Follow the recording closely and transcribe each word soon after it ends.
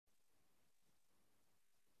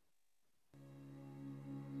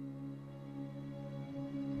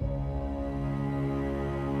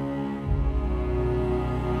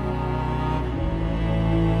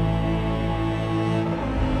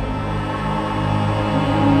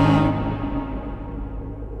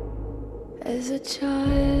As a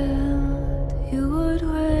child, you would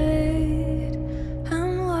wait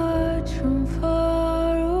and watch from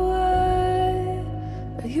far away,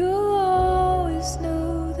 but you always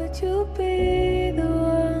knew that you'd be the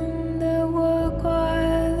one that would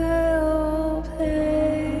while they all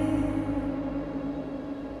play.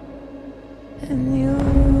 And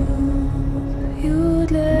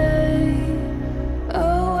you'd lay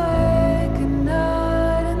awake at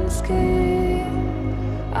night and scheme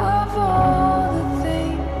of all the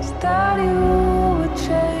things that you would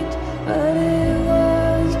change, but it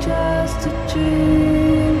was just a dream.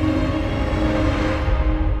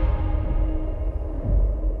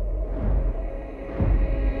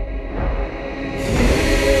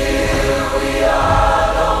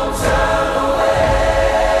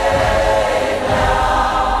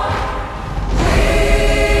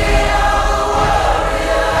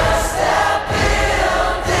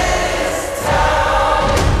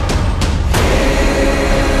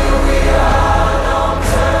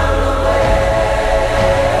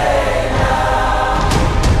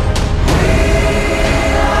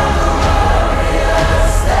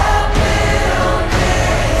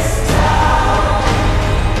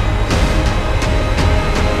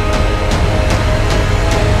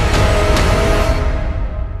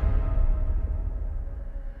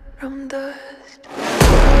 From dust.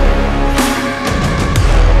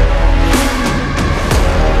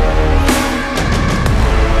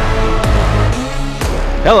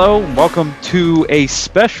 Hello, welcome to a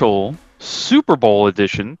special Super Bowl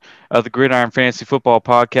edition of the Gridiron Fantasy Football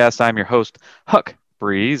Podcast. I'm your host, Huck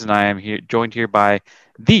Breeze, and I am joined here by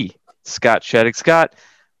the Scott Sheddick. Scott,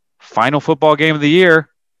 final football game of the year.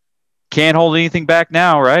 Can't hold anything back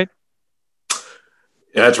now, right?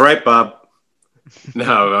 Yeah, that's right, Bob.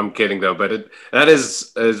 No, I'm kidding though, but that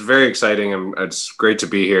is very exciting. It's great to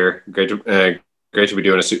be here. Great to be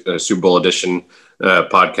doing a Super Bowl edition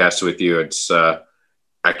podcast with you.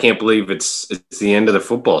 I can't believe it's the end of the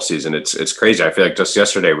football season. It's crazy. I feel like just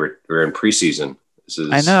yesterday we're in preseason.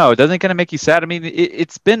 I know. Doesn't it kind of make you sad? I mean,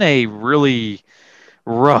 it's been a really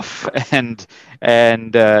rough and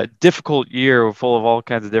difficult year, full of all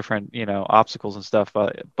kinds of different obstacles and stuff.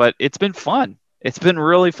 But it's been fun. It's been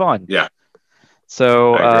really fun. Yeah.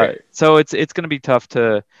 So it's going to be tough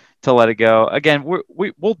to let it go. Again,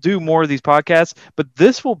 we'll do more of these podcasts, but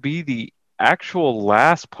this will be the actual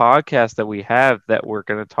last podcast that we have that we're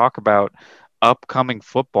going to talk about upcoming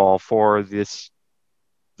football for this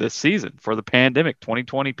season, for the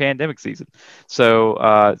 2020 pandemic season.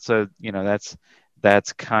 So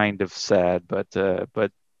that's kind of sad, but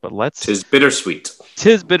let's. Tis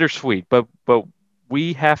bittersweet. But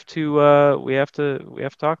we have to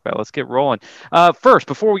talk about it. Let's get rolling. First,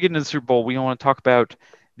 before we get into the Super Bowl, we want to talk about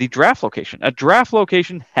the draft location. A draft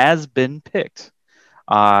location has been picked.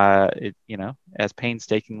 As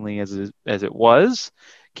painstakingly as it was,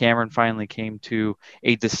 Cameron finally came to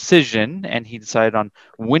a decision, and he decided on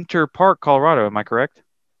Winter Park, Colorado. Am I correct?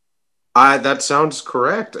 That sounds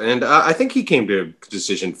correct, and I think he came to a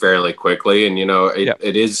decision fairly quickly. And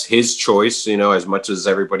it is his choice. As much as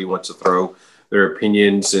everybody wants to throw their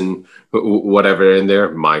opinions and whatever in there,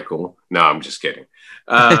 Michael. No, I'm just kidding.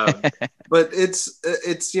 But it's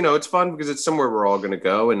fun because it's somewhere we're all going to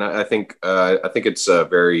go, and I think it's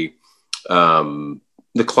very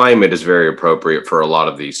the climate is very appropriate for a lot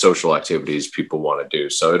of the social activities people want to do.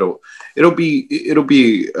 So it'll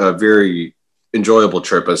be a very enjoyable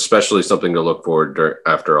trip, especially something to look forward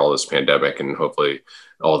after all this pandemic, and hopefully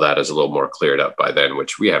all that is a little more cleared up by then,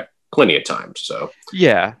 which we have plenty of time. So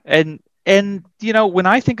yeah, and when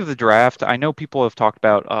I think of the draft, I know people have talked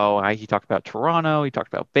about, he talked about Toronto, he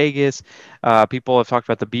talked about Vegas, people have talked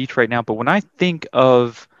about the beach right now. But when I think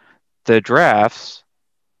of the drafts,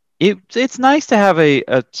 it's nice to have a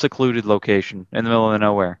secluded location in the middle of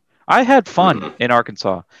nowhere. I had fun in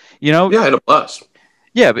Arkansas. Yeah, I had a blast.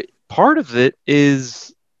 Yeah, but part of it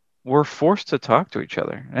is we're forced to talk to each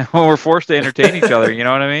other. We're forced to entertain each other. You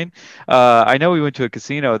know what I mean? I know we went to a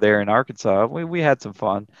casino there in Arkansas. We had some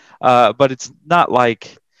fun, but it's not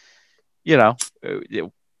like,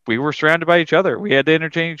 we were surrounded by each other. We had to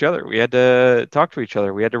entertain each other. We had to talk to each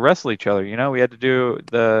other. We had to wrestle each other. We had to do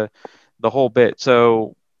the whole bit.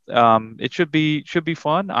 So it should be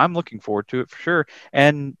fun. I'm looking forward to it for sure.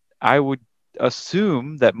 And I would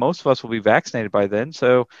assume that most of us will be vaccinated by then.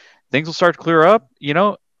 So things will start to clear up.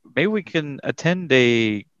 Maybe we can attend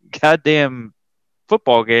a goddamn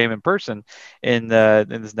football game in person in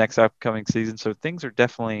this next upcoming season. So things are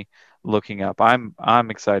definitely looking up. I'm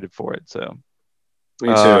excited for it. So me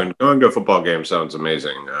too. And going to a football game sounds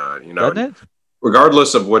amazing. Doesn't it?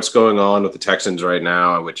 regardless of what's going on with the Texans right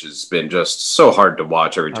now, which has been just so hard to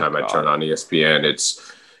watch every time I turn on ESPN,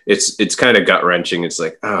 it's kind of gut wrenching. It's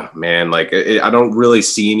like, oh man, like I don't really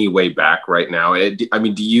see any way back right now. I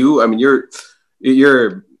mean, do you? I mean, you're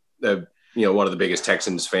one of the biggest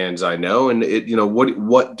Texans fans I know, and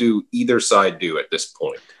what do either side do at this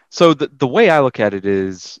point? So the way I look at it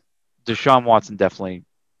is Deshaun Watson definitely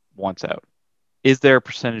wants out. Is there a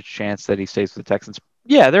percentage chance that he stays with the Texans?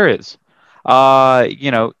 Yeah, there is.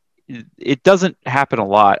 It doesn't happen a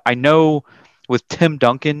lot. I know with Tim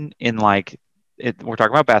Duncan in we're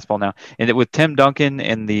talking about basketball now, and with Tim Duncan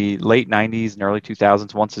in the late 90s and early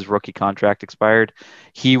 2000s, once his rookie contract expired,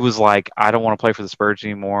 he was like, I don't want to play for the Spurs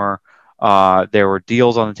anymore. There were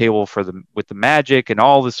deals on the table with the Magic and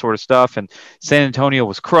all this sort of stuff, and San Antonio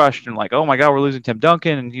was crushed and like, oh my God, we're losing Tim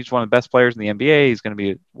Duncan, and he's one of the best players in the NBA. He's going to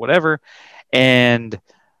be whatever, and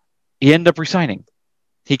he ended up resigning.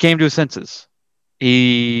 He came to his senses.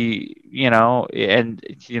 The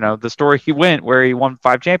story he went where he won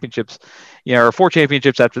 5 championships, or 4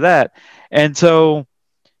 championships after that. And so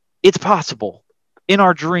it's possible in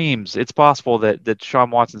our dreams, it's possible that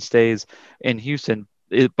Deshaun Watson stays in Houston,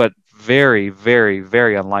 but very, very,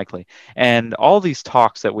 very unlikely. And all these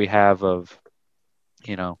talks that we have of,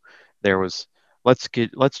 there was, let's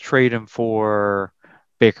trade him for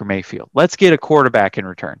Baker Mayfield. Let's get a quarterback in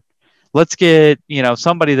return. Let's get,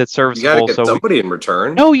 somebody that's serviceable. You got to get somebody in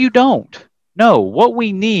return. No, you don't. No, what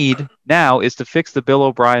we need now is to fix the Bill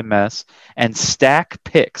O'Brien mess and stack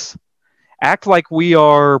picks. Act like we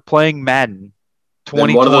are playing Madden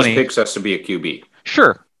 2020. Then one of those picks has to be a QB.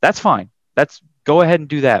 Sure, that's fine. Go ahead and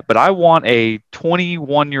do that. But I want a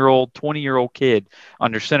 21-year-old, 20-year-old kid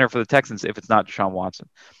under center for the Texans if it's not Deshaun Watson.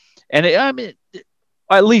 And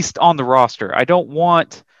at least on the roster. I don't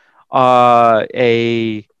want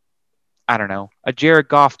a Jared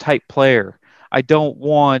Goff type player. I don't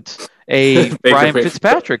want a Ryan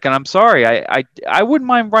Fitzpatrick. And I'm sorry, I wouldn't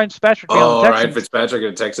mind Ryan Fitzpatrick being on the Texans. Ryan Fitzpatrick in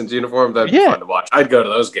a Texans uniform? That'd be fun to watch. I'd go to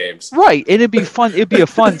those games. Right. And it'd be fun. It'd be a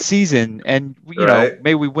fun season. And,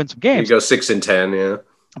 maybe we win some games. You go 6-10, yeah.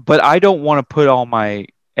 But I don't want to put all my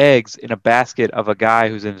eggs in a basket of a guy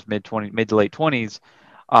who's in his mid to late 20s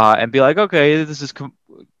and be like, okay, this is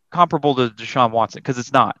comparable to Deshaun Watson, because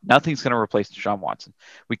it's not. Nothing's going to replace Deshaun Watson.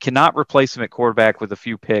 We cannot replace him at quarterback with a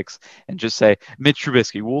few picks and just say, Mitch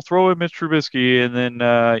Trubisky, we'll throw in Mitch Trubisky and then,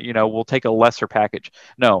 we'll take a lesser package.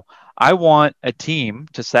 No, I want a team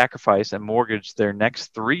to sacrifice and mortgage their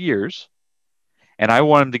next 3 years, and I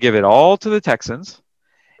want them to give it all to the Texans,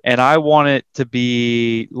 and I want it to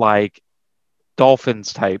be like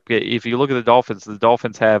Dolphins type. If you look at the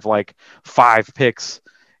Dolphins have like 5 picks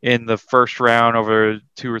in the first round over a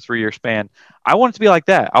 2 or 3 year span. I want it to be like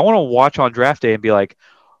that. I want to watch on draft day and be like,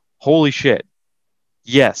 holy shit.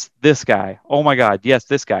 Yes, this guy. Oh my God. Yes,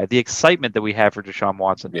 this guy. The excitement that we have for Deshaun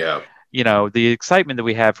Watson. Yeah. The excitement that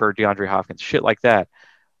we have for DeAndre Hopkins, shit like that.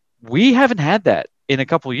 We haven't had that in a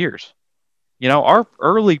couple of years. Our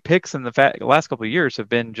early picks in the last couple of years have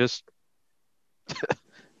been just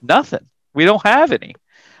nothing. We don't have any.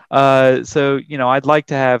 So, I'd like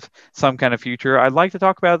to have some kind of future. I'd like to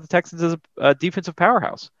talk about the Texans as a defensive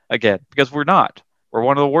powerhouse again, because we're not. We're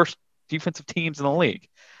one of the worst defensive teams in the league.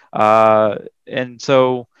 And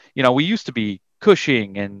so, we used to be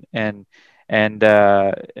Cushing and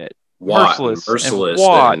Merciless and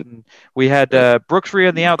Watt. And we had Brooks Rhea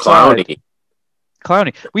on the outside.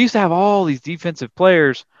 Clowney. We used to have all these defensive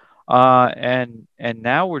players, and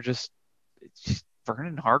now we're just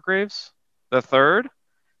Vernon Hargreaves the third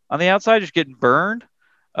on the outside, just getting burned.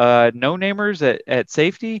 No-namers at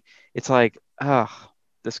safety. It's like,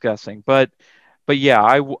 disgusting. But yeah,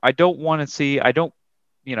 I don't want to see. I don't.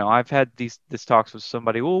 I've had these talks with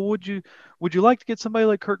somebody. Well, would you like to get somebody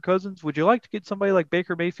like Kirk Cousins? Would you like to get somebody like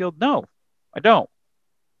Baker Mayfield? No, I don't.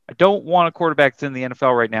 I don't want a quarterback that's in the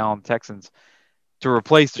NFL right now on the Texans to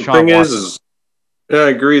replace Deshaun Watson. Yeah, I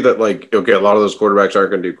agree that a lot of those quarterbacks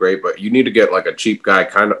aren't going to do great, but you need to get like a cheap guy,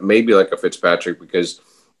 kind of maybe like a Fitzpatrick, because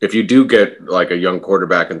if you do get like a young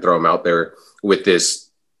quarterback and throw him out there with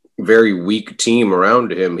this very weak team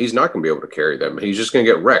around him, he's not going to be able to carry them. He's just going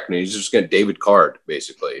to get wrecked, and he's just going to David Card,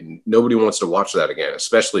 basically. And nobody wants to watch that again,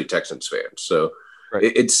 especially Texans fans. So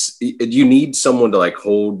you need someone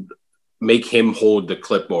to make him hold the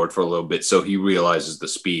clipboard for a little bit so he realizes the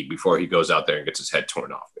speed before he goes out there and gets his head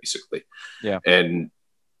torn off, basically. Yeah. And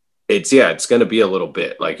it's going to be a little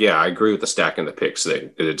bit I agree with the stacking the picks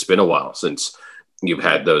thing. It's been a while since you've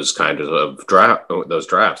had those kind of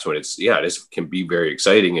drafts when it can be very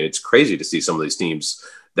exciting, and it's crazy to see some of these teams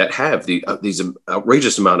that have these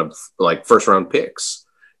outrageous amount of first round picks.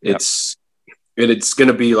 Yep. And it's going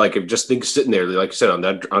to be like if just things sitting there, like you said,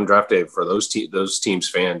 on draft day for those teams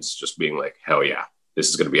fans just being like, hell yeah, this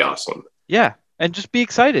is going to be awesome. Yeah, and just be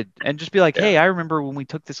excited and just be like, hey, I remember when we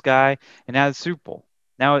took this guy and now it's Super Bowl.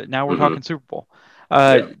 Now we're talking Super Bowl.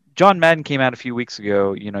 John Madden came out a few weeks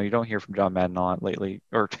ago. You don't hear from John Madden a lot lately,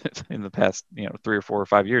 or in the past 3 or 4 or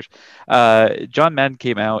 5 years. John Madden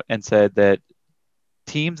came out and said that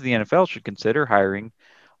teams in the NFL should consider hiring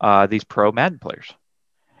these pro Madden players.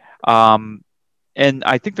 And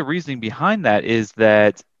I think the reasoning behind that is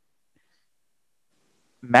that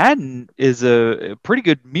Madden is a pretty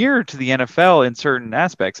good mirror to the NFL in certain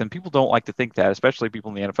aspects, and people don't like to think that, especially people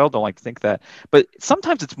in the NFL don't like to think that. But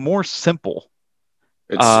sometimes it's more simple.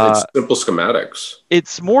 It's simple schematics.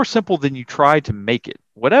 It's more simple than you try to make it.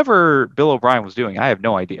 Whatever Bill O'Brien was doing, I have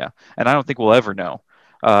no idea, and I don't think we'll ever know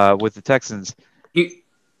with the Texans.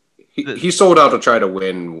 He sold out to try to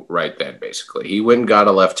win right then, basically. He went and got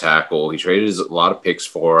a left tackle. He traded a lot of picks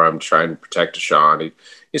for him, trying to protect Deshaun.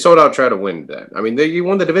 He sold out to try to win then. I mean, you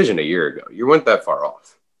won the division a year ago. You weren't that far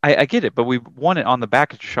off. I get it, but we won it on the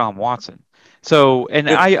back of Deshaun Watson. So, and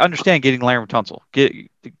I understand getting Larry Tunsil.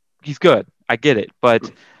 He's good. I get it,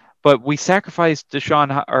 but we sacrificed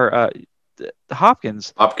Deshaun or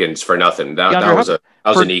Hopkins for nothing. That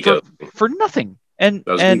was an ego for nothing. And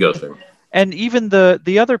that was an ego thing. And even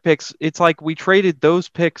the other picks, it's like we traded those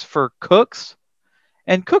picks for Cooks,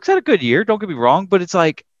 and Cooks had a good year. Don't get me wrong, but it's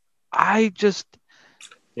like I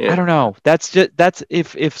don't know. That's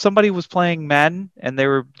if somebody was playing Madden and they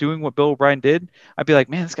were doing what Bill O'Brien did, I'd be like,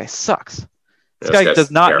 man, this guy sucks. This guy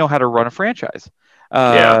does not know how to run a franchise.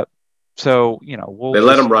 So they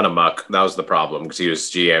let him run amok. That was the problem because he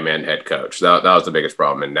was GM and head coach. That was the biggest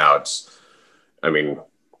problem. And now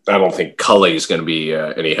I don't think Cully is going to be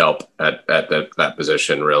any help at that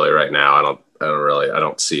position really right now. I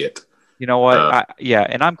don't see it. You know what?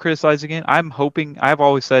 And I'm criticizing it. I'm hoping. I've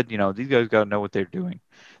always said, these guys got to know what they're doing.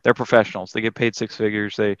 They're professionals. They get paid 6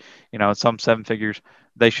 figures. They, some 7 figures.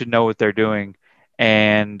 They should know what they're doing.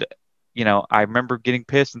 And I remember getting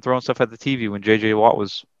pissed and throwing stuff at the TV when J.J. Watt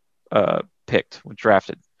was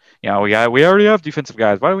drafted. We already have defensive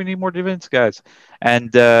guys. Why do we need more defensive guys?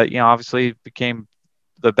 And obviously became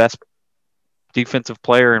the best defensive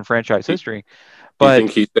player in franchise history. But do you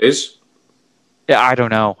think he stays? Yeah, I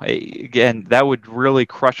don't know. Again, that would really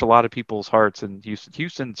crush a lot of people's hearts. And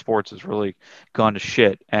Houston sports has really gone to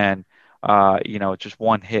shit. And just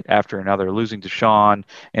one hit after another, losing Deshaun,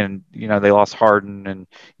 and they lost Harden, and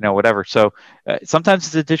whatever. So sometimes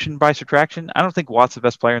it's addition by subtraction. I don't think Watt's the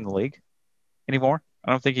best player in the league anymore.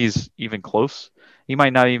 I don't think he's even close. He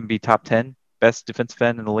might not even be top 10 best defensive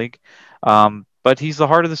end in the league. But he's the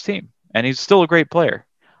heart of this team, and he's still a great player.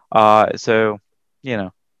 So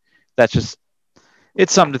that's just,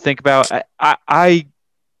 it's something to think about.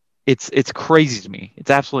 It's crazy to me. It's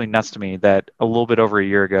absolutely nuts to me that a little bit over a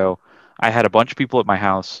year ago, I had a bunch of people at my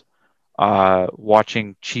house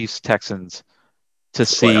watching Chiefs Texans in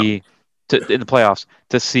the playoffs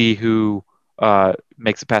to see who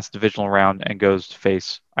makes it past the divisional round and goes to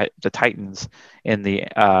face the Titans in the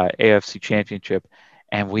AFC Championship,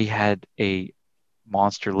 and we had a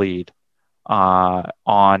monster lead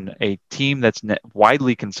on a team that's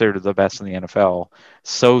widely considered the best in the NFL,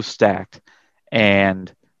 so stacked.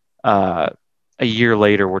 And a year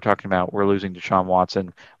later, we're talking about we're losing Deshaun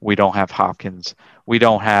Watson. We don't have Hopkins. We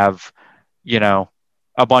don't have, a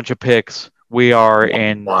bunch of picks. We are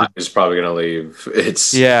is probably going to leave.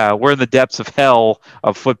 We're in the depths of hell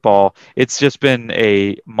of football. It's just been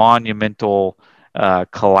a monumental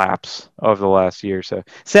collapse over the last year. So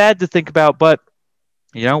sad to think about, but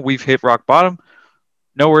we've hit rock bottom.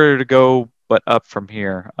 Nowhere to go but up from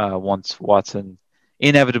here once Watson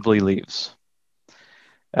inevitably leaves.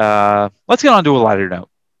 Let's get on to a lighter note.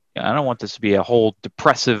 I don't want this to be a whole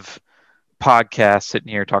depressive podcast sitting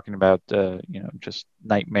here talking about just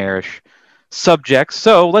nightmarish subjects.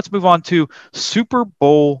 So let's move on to Super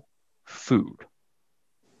Bowl food.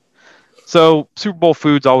 So Super Bowl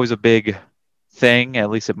food's always a big thing, at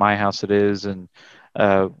least at my house it is, and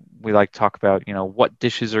we like to talk about what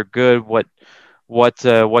dishes are good, what's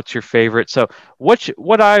your favorite. So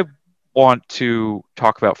what I want to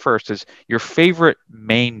talk about first is your favorite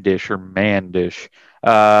main dish or man dish.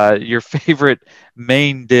 Your favorite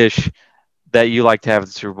main dish that you like to have at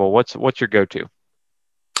the Super Bowl. What's your go-to?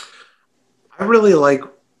 I really like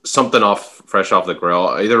something fresh off the grill,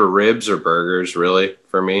 either ribs or burgers. Really,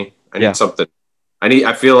 for me, I need something. I need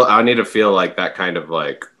to feel like that kind of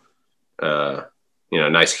like,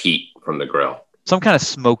 nice heat from the grill. Some kind of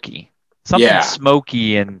smoky. Something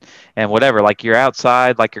smoky and whatever, like you're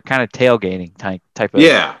outside, like you're kind of tailgating type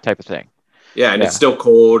of thing. Yeah, and Yeah. it's still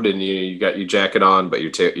cold, and you got your jacket on, but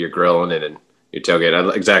you're grilling it and your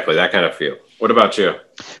tailgate. Exactly that kind of feel. What about you?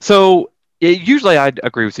 So usually I'd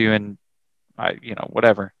agree with you, and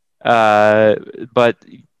whatever. But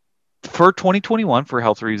for 2021, for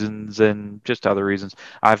health reasons and just other reasons,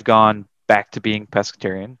 I've gone back to being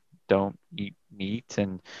pescatarian. Don't eat meat,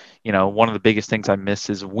 and one of the biggest things I miss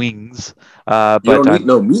is wings. You But don't eat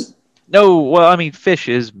no meat. no, well, I mean, fish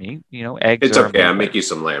is meat. Eggs It's are a okay. meat. I'll make you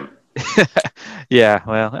some lamb. Yeah,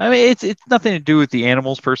 well, I mean, it's nothing to do with the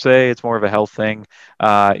animals per se. It's more of a health thing.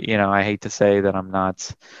 I hate to say that I'm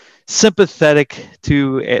not sympathetic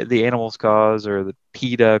to the animals' cause or the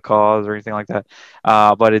PETA cause or anything like that.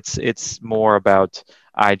 But it's more about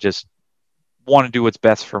I just want to do what's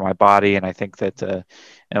best for my body, and I think that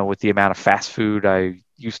with the amount of fast food I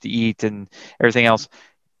used to eat and everything else,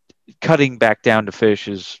 cutting back down to fish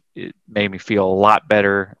it made me feel a lot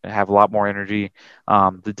better, have a lot more energy.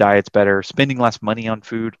 The diet's better, spending less money on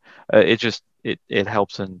food. It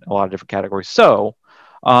helps in a lot of different categories. So,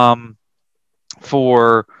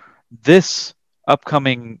 for this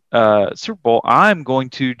upcoming Super Bowl, I'm going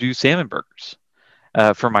to do salmon burgers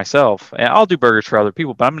for myself, and I'll do burgers for other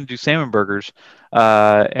people, but I'm going to do salmon burgers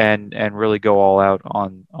and really go all out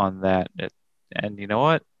on that. And you know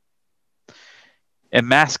what? And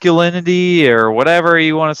masculinity or whatever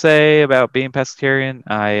you want to say about being pescatarian,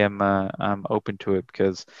 I'm open to it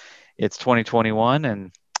because it's 2021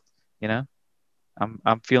 and you know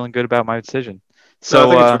I'm feeling good about my decision. No, I So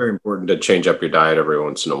think it's very important to change up your diet every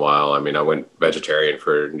once in a while. I mean, I went vegetarian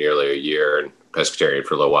for nearly a year and pescatarian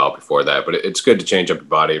for a little while before that, but it's good to change up your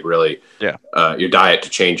body, really, yeah, your diet to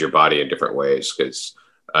change your body in different ways because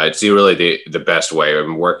it's really the best way. I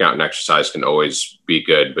mean, workout and exercise can always be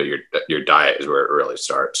good, but your diet is where it really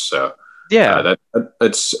starts. So yeah,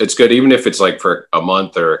 it's good, even if it's like for a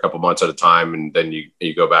month or a couple months at a time, and then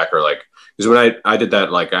you go back or like because when I did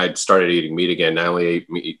that, like I started eating meat again. I only ate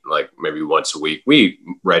meat like maybe once a week. We eat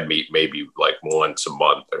red meat maybe like once a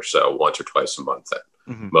month or so, once or twice a month.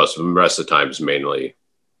 mm-hmm. Most of the rest of the time is mainly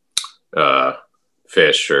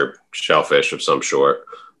fish or shellfish of some sort.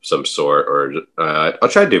 Or I'll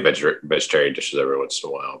try to do vegetarian dishes every once in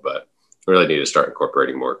a while, but I really need to start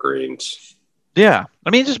incorporating more greens. Yeah. I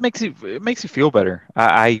mean, it makes you feel better.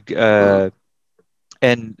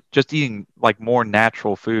 And just eating like more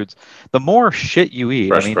natural foods, the more shit you eat.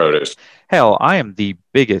 I Fresh mean, produce. hell, I am the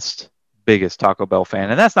biggest Taco Bell fan,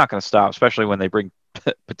 and that's not going to stop, especially when they bring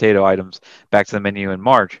potato items back to the menu in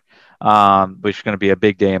March, which is going to be a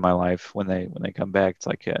big day in my life when they come back. It's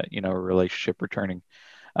like a relationship returning.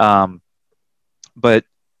 Um, but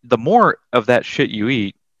the more of that shit you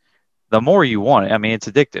eat, the more you want it. I mean, it's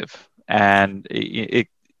addictive, and it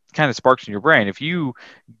kind of sparks in your brain. If you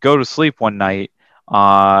go to sleep one night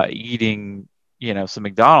eating, some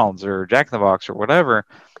McDonald's or Jack in the Box or whatever,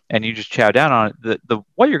 and you just chow down on it, the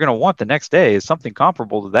what you're going to want the next day is something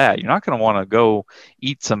comparable to that. You're not going to want to go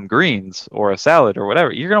eat some greens or a salad or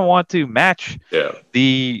whatever. You're going to want to match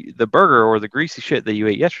the burger or the greasy shit that you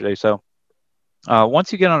ate yesterday. So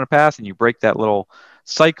once you get on a path and you break that little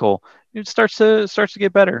cycle, it starts to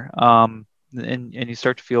get better. And you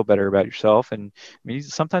start to feel better about yourself, and I mean, you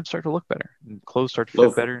sometimes start to look better, and clothes start to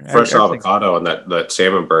fit better. Fresh Everything. avocado on that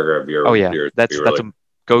salmon burger of yours. Oh yeah, that's a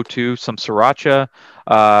go-to. Some sriracha.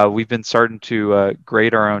 We've been starting to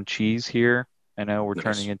grate our own cheese here. I know we're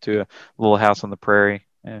turning into a little house on the prairie.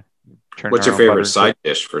 What's your favorite side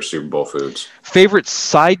dish for Super Bowl foods? Favorite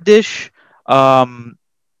side dish? I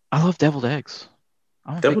love deviled eggs.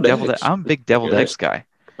 I'm a big deviled eggs guy.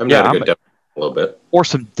 I'm not a good deviled a little bit. Or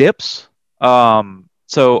some dips.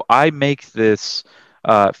 So I make this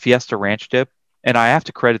Fiesta Ranch dip, and I have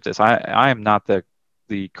to credit this. I am not the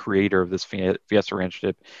creator of this Fiesta Ranch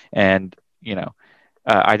dip, and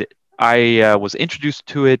I was introduced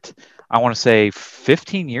to it. I want to say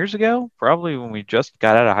 15 years ago, probably when we just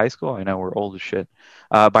got out of high school. I know we're old as shit.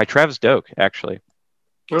 By Travis Doak, actually.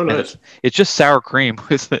 Oh, nice. It's just sour cream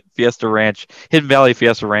with Fiesta Ranch, Hidden Valley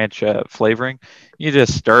Fiesta Ranch flavoring. You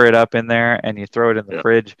just stir it up in there and you throw it in the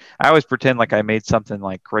fridge. I always pretend like I made something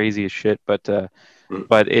like crazy as shit, but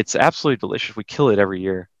it's absolutely delicious. We kill it every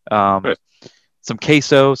year. Some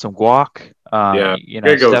queso, some guac. Gotta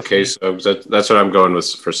go with queso. That's what I'm going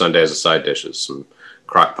with for Sunday as a side dish. Is some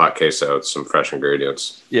crock pot queso, some fresh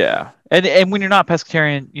ingredients. Yeah, and when you're not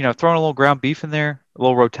pescatarian, throwing a little ground beef in there, a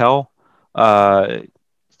little rotel.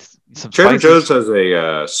 Trader Joe's has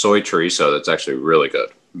a soy chorizo that's actually really good.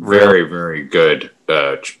 Very, very good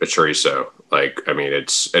chorizo. Like, I mean,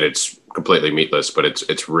 it's completely meatless, but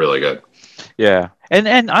it's really good. Yeah,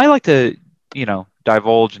 and I like to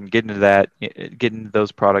divulge and get into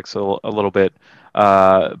those products a little bit.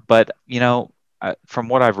 But from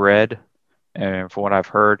what I've read and from what I've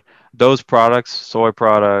heard, those products, soy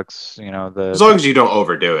products, As the long as you don't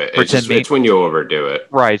overdo it. pretend meat, It's when you overdo it.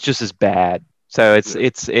 right? It's just as bad. So Yeah.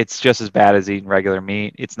 it's just as bad as eating regular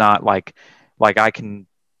meat. It's not like I can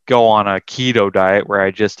go on a keto diet where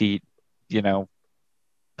I just eat, you know,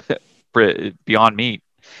 Beyond Meat.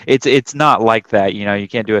 It's not like that. You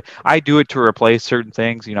can't do it. I do it to replace certain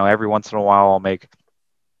things. Every once in a while I'll make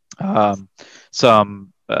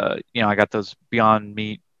some. I got those Beyond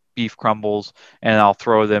Meat beef crumbles, and I'll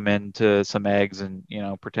throw them into some eggs and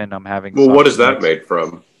pretend I'm having Well, what sausage is and that eggs. made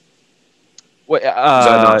from? Well, Is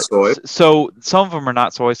that not soy? so some of them are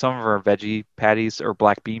not soy, some of them are veggie patties or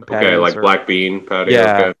black bean Okay, patties, like or black bean patty.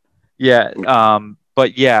 yeah, Okay. yeah.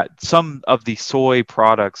 But yeah, some of the soy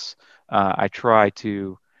products I try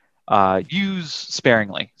to use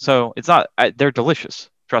sparingly. So it's not they're delicious.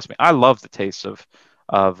 Trust me, I love the taste of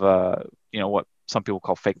what some people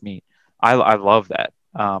call fake meat. I love that.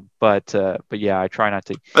 But yeah, I try not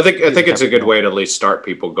to I use think it's a everything good else. way to at least start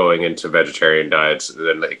people going into vegetarian diets, and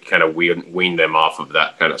then they kind of wean them off of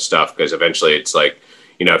that kind of stuff, because eventually it's like,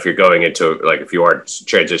 if you're going into, like, if you are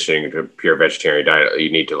transitioning to a pure vegetarian diet,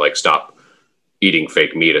 you need to like stop eating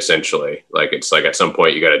fake meat essentially. Like, it's like at some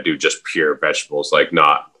point you got to do just pure vegetables, like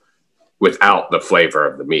not without the flavor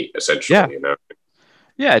of the meat Yeah, essentially.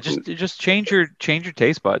 yeah. Just change your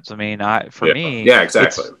taste buds. I mean, for Yeah, me, yeah,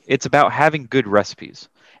 exactly. it's about having good recipes,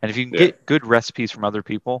 and if you can Yeah. get good recipes from other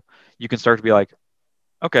people, you can start to be like,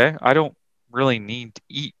 okay, I don't really need to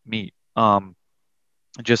eat meat.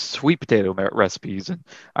 Just sweet potato recipes, and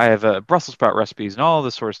I have Brussels sprout recipes and all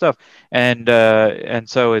this sort of stuff, and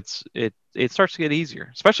so it starts to get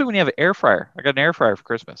easier, especially when you have an air fryer. I got an air fryer for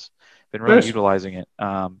Christmas. Been really Nice. utilizing it.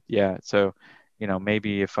 Yeah, so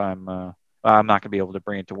maybe if I'm not gonna be able to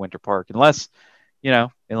bring it to Winter Park unless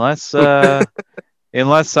unless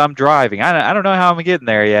unless I'm driving. I don't know how I'm getting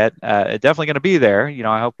there yet. Definitely going to be there.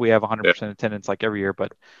 I hope we have Yeah. 100% attendance like every year.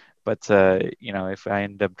 But if I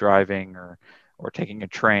end up driving or taking a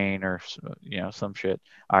train or some shit,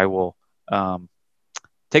 I will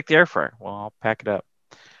take the air fryer. Well, I'll pack it up.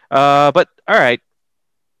 But all right,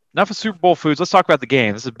 enough of Super Bowl foods. Let's talk about the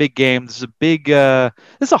game. This is a big game. This is a big. This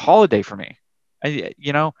is a holiday for me.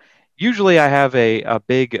 Usually I have a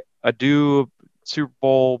do Super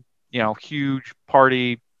Bowl. Huge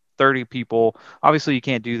party, 30 people. Obviously, you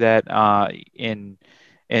can't do that in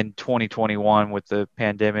 2021 with the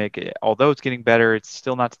pandemic. Although it's getting better, it's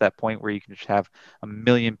still not to that point where you can just have a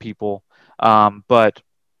million people. But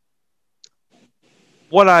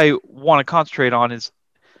what I want to concentrate on is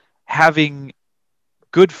having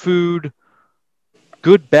good food,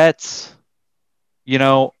 good bets,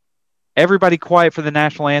 everybody quiet for the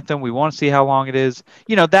national anthem. We want to see how long it is.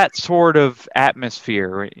 That sort of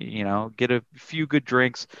atmosphere, get a few good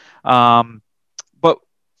drinks. But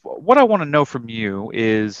what I want to know from you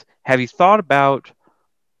is, have you thought about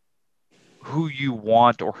who you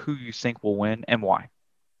want or who you think will win and why?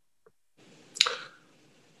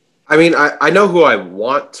 I mean, I know who I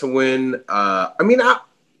want to win. I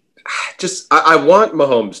want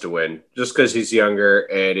Mahomes to win just because he's younger,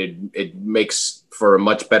 and it makes for a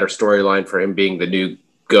much better storyline for him being the new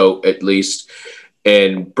GOAT, at least.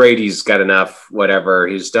 And Brady's got enough, whatever.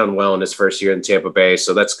 He's done well in his first year in Tampa Bay,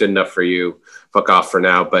 so that's good enough for you. Fuck off for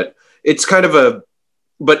now. But it's kind of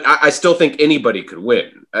but I still think anybody could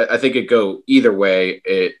win. I think it go either way.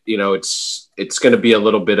 It's going to be a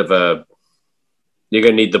little bit of you're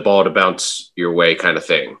going to need the ball to bounce your way kind of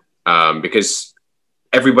thing, because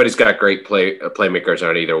everybody's got great playmakers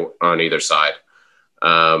on either side.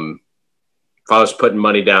 If I was putting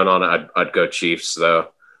money down on it, I'd go Chiefs though.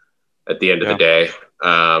 At the end of the day,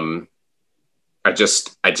 I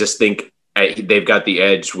just think they've got the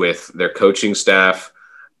edge with their coaching staff.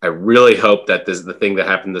 I really hope that the thing that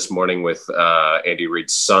happened this morning with Andy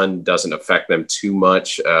Reid's son doesn't affect them too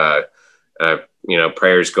much.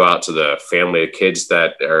 Prayers go out to the family of kids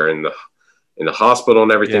that are in the hospital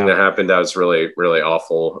and everything that happened. That was really, really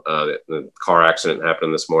awful. The car accident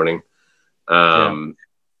happened this morning.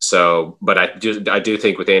 So, but I do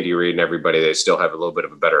think with Andy Reid and everybody, they still have a little bit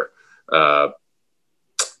of a better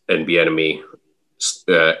and Bieniemy,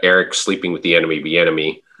 Eric sleeping with the enemy,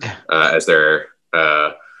 Bieniemy, as their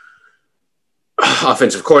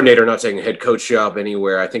offensive coordinator, not taking a head coach job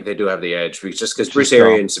anywhere. I think they do have the edge, because Bruce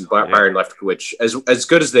Arians and Byron Leftwich, as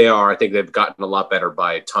good as they are, I think they've gotten a lot better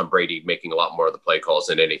by Tom Brady making a lot more of the play calls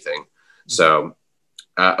than anything. So,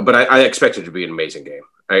 but I expect it to be an amazing game.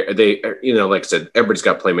 Like I said, everybody's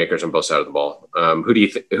got playmakers on both sides of the ball.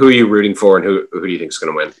 Who are you rooting for, and who do you think is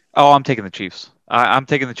going to win? Oh, I'm taking the Chiefs. I'm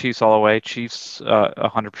taking the Chiefs all the way. Chiefs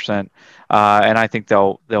 100%, and I think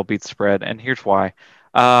they'll beat the spread. And here's why: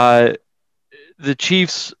 the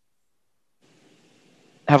Chiefs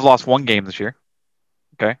have lost one game this year.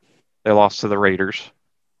 Okay, they lost to the Raiders.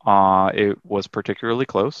 It was particularly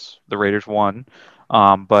close. The Raiders won,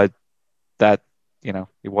 but that it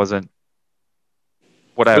wasn't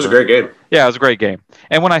whatever. It was a great game. Yeah, it was a great game.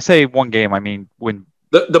 And when I say one game, I mean when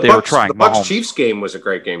the they were trying. The Bucs Chiefs game was a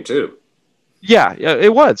great game too. Yeah,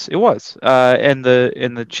 it was. And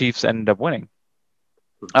the Chiefs ended up winning.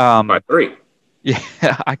 By 3.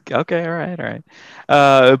 Yeah. Okay. All right.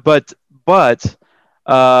 But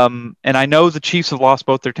and I know the Chiefs have lost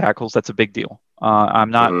both their tackles. That's a big deal.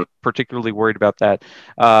 I'm not particularly worried about that.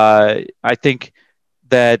 I think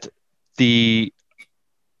that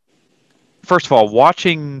first of all,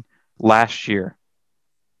 watching last year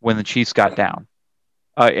when the Chiefs got down,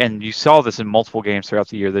 and you saw this in multiple games throughout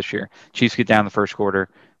the year this year. Chiefs get down the first quarter,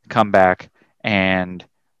 come back, and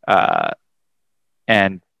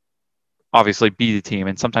obviously beat the team.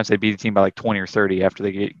 And sometimes they beat the team by like 20 or 30 after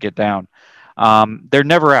they get down. They're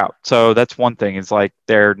never out. So that's one thing. It's like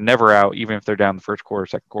they're never out, even if they're down the first quarter,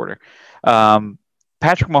 second quarter.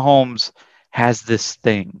 Patrick Mahomes has this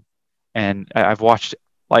thing, and I've watched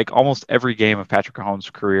like almost every game of Patrick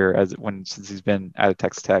Mahomes' career since he's been out of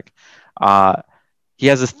Texas Tech. He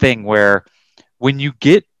has this thing where when you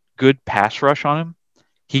get good pass rush on him,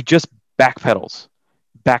 he just backpedals,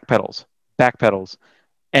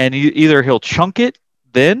 and either he'll chunk it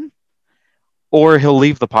then, or he'll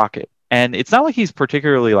leave the pocket. And it's not like he's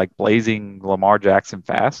particularly like blazing Lamar Jackson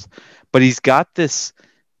fast, but he's got this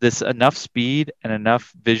enough speed and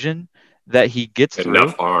enough vision that he gets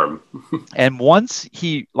enough arm. And once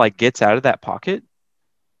he like gets out of that pocket,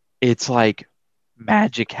 it's like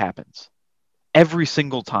magic happens every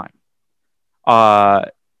single time.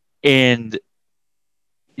 And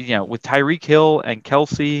with Tyreek Hill and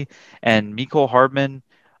Kelsey and Mecole Hardman,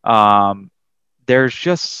 there's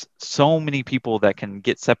just so many people that can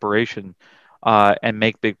get separation and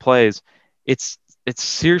make big plays. It's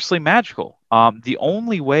seriously magical. The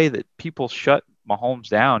only way that people shut Mahomes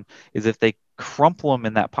down is if they crumple him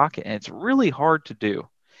in that pocket, and it's really hard to do.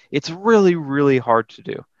 It's really, really hard to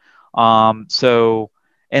do.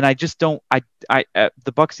 And I just don't. The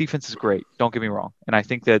Bucs defense is great. Don't get me wrong, and I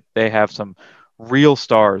think that they have some real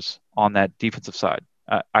stars on that defensive side.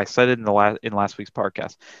 I said it in last week's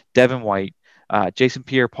podcast. Devin White, Jason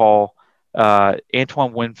Pierre-Paul,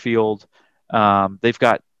 Antoine Winfield. They've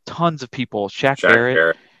got tons of people. Shaq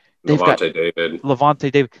Barrett. Levante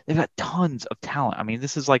David. They've got tons of talent. I mean,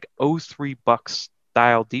 this is like 03 Bucs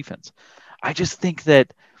style defense. I just think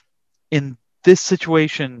that in this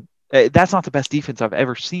situation, that's not the best defense I've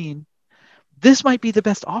ever seen. This might be the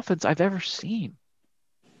best offense I've ever seen.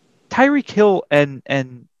 Tyreek Hill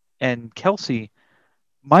and Kelsey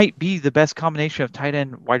might be the best combination of tight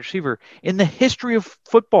end wide receiver in the history of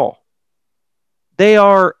football. They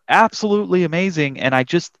are absolutely amazing, and I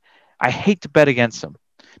hate to bet against them.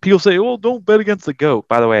 People say, well, don't bet against the GOAT.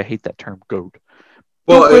 By the way, I hate that term, GOAT.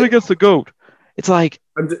 Don't bet against the GOAT. It's like...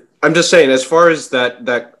 I'm just saying, as far as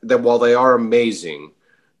that while they are amazing,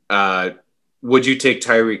 would you take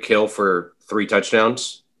Tyreek Hill for 3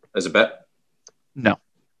 touchdowns as a bet? No.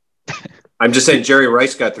 I'm just saying Jerry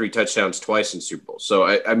Rice got 3 touchdowns twice in Super Bowl. So,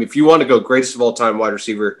 I mean, if you want to go greatest of all time wide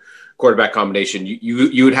receiver quarterback combination,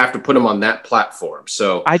 you would have to put him on that platform.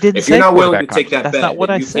 So if you're not willing to take that bet,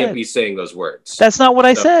 you can't be saying those words. That's not what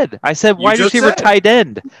I said. I said wide receiver tight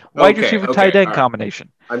end. Wide receiver tight end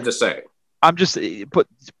combination. I'm just saying. But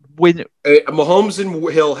when Mahomes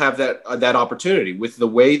and Hill have that opportunity with the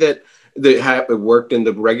way that it worked in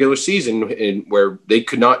the regular season, where they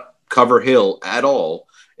could not cover Hill at all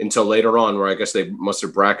until later on, where I guess they must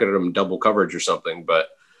have bracketed him double coverage or something. But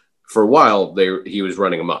for a while, he was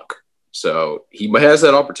running amok. So he has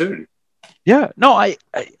that opportunity. Yeah, no,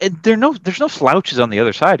 there's no slouches on the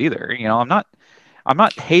other side either. I'm not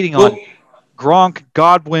hating on Gronk,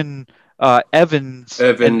 Godwin, Evans,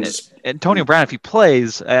 and Antonio Brown. If he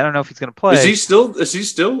plays, I don't know if he's going to play. Is he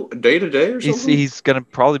still day to day or something? He's going to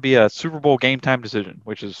probably be a Super Bowl game time decision,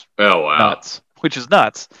 which is nuts.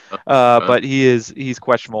 But he's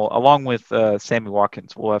questionable, along with Sammy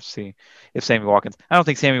Watkins. We'll have to see if Sammy Watkins. I don't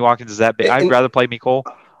think Sammy Watkins is that big. I'd rather play Mecole.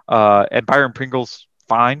 And Byron Pringle's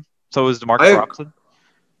fine. So is DeMarcus Robinson.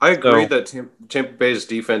 I agree that Tampa Bay's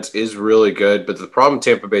defense is really good, but the problem with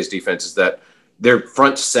Tampa Bay's defense is that their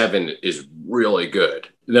front 7 is really good.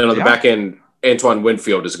 And then on the back end, Antoine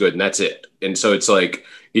Winfield is good, and that's it. And so it's like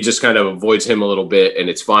he just kind of avoids him a little bit, and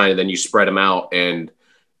it's fine. And then you spread them out, and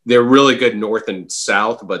they're really good north and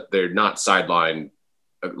south, but they're not sideline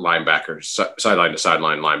linebackers, sideline to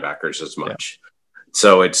sideline linebackers as much. Yeah.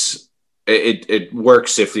 So it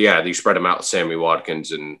works if you spread them out, Sammy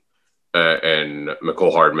Watkins and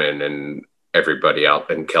McCole Hardman and everybody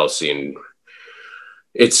out, and Kelsey, and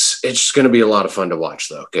it's going to be a lot of fun to watch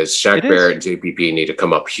though, because Shaq Barrett and JPP need to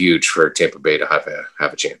come up huge for Tampa Bay to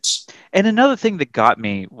have a chance. And another thing that got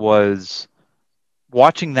me was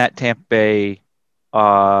watching that Tampa Bay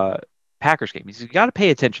Packers game. You got to pay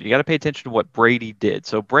attention. You got to pay attention to what Brady did.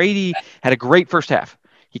 So Brady had a great first half.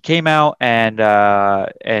 He came out and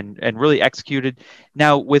really executed.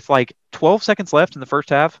 Now with like 12 seconds left in the first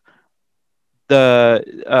half,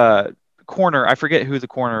 the corner, I forget who the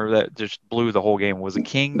corner that just blew the whole game was. A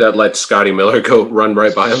King that let Scotty Miller go run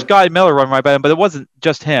right by him. Scotty Miller run right by him, but it wasn't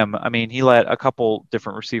just him. I mean, he let a couple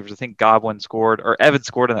different receivers. I think Godwin scored, or Evans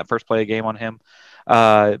scored in that first play of game on him.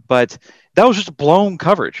 But that was just blown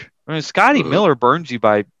coverage. I mean, Scotty Miller burns you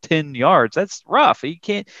by 10 yards. That's rough. He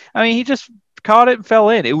can't. I mean, he just caught it and fell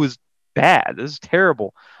in. It was bad. This is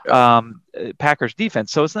terrible. Yeah. Packers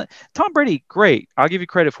defense. So it's not Tom Brady. Great. I'll give you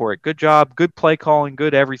credit for it. Good job. Good play calling.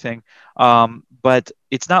 Good everything. But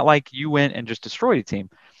it's not like you went and just destroyed a team.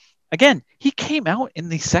 Again, he came out in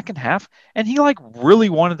the second half and he like really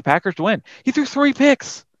wanted the Packers to win. He threw 3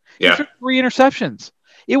 picks. Yeah. He threw 3 interceptions.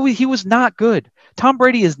 He was not good. Tom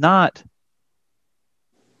Brady is not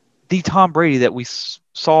the Tom Brady that we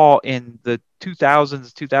saw in the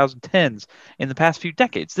 2000s, 2010s, in the past few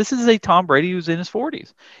decades. This is a Tom Brady who's in his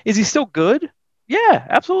 40s. Is he still good? Yeah,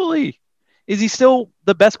 absolutely. Is he still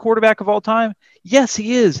the best quarterback of all time? Yes,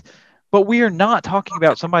 he is. But we are not talking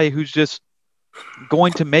about somebody who's just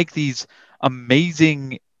going to make these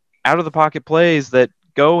amazing out-of-the-pocket plays that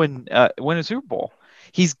go and win a Super Bowl.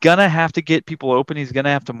 He's going to have to get people open. He's going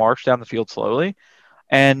to have to march down the field slowly.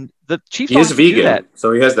 And the Chiefs is vegan,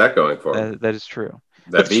 so he has that going for him. That is true.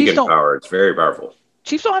 That vegan power, it's very powerful.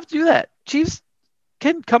 Chiefs don't have to do that. Chiefs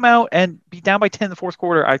can come out and be down by 10 in the fourth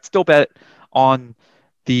quarter. I'd still bet on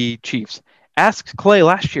the Chiefs. Ask Clay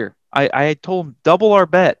last year. I told him double our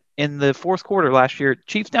bet in the fourth quarter last year.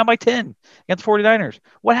 Chiefs down by 10 against 49ers.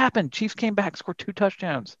 What happened? Chiefs came back, scored 2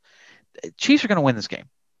 touchdowns. Chiefs are going to win this game,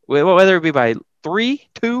 whether it be by 3,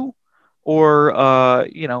 2, or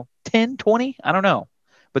 10, 20. I don't know.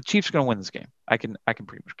 But Chiefs are going to win this game. I can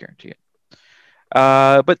pretty much guarantee it.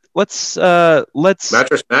 But let's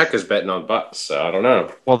Mattress Mac is betting on Bucks, so I don't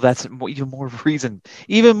know. Well, that's even more of a reason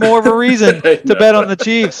to bet on the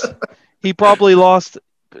Chiefs. He probably lost.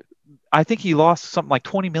 I think he lost something like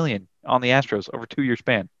 $20 million on the Astros over a 2-year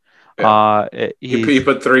span. Yeah. He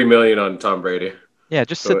put $3 million on Tom Brady. Yeah,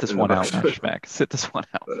 just sit this one out, Mattress Mac. Sit this one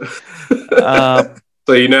out.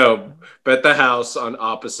 So bet the house on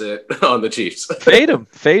opposite on the Chiefs. Fade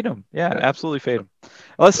him. Yeah, absolutely fade him.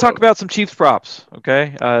 Let's talk about some Chiefs props,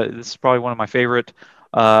 okay? This is probably one of my favorite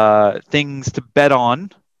things to bet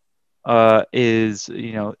on is,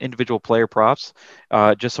 individual player props,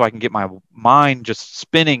 just so I can get my mind just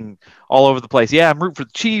spinning all over the place. Yeah, I'm rooting for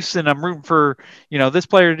the Chiefs, and I'm rooting for, this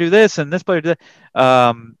player to do this and this player to do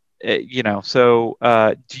that. So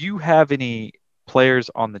do you have any players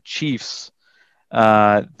on the Chiefs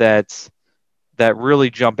that really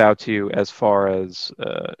jump out to you as far as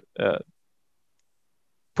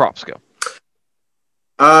props go?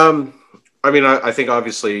 I think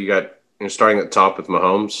obviously you got starting at the top with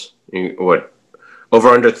Mahomes. Over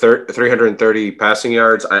under 330 passing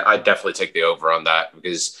yards. I definitely take the over on that,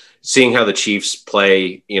 because seeing how the Chiefs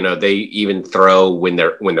play, they even throw when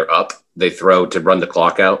they're up. They throw to run the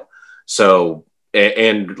clock out. So,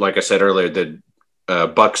 and like I said earlier, the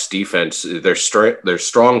Bucks defense, their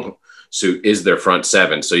strong suit is their front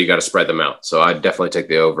seven. So you got to spread them out. So I definitely take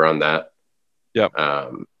the over on that. Yep.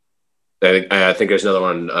 I think there's another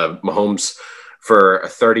one, Mahomes for a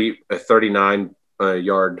 39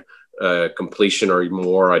 yard completion or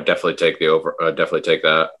more. I definitely take the over. I definitely take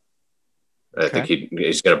that. I think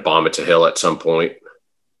he's going to bomb it to Hill at some point.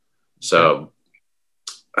 So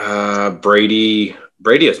Brady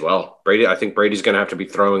as well. I think Brady's going to have to be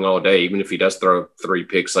throwing all day, even if he does throw 3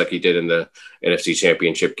 picks like he did in the NFC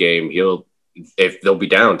Championship game. If they'll be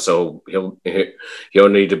down, so he'll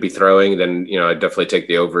need to be throwing. Then I definitely take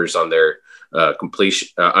the overs on their completion.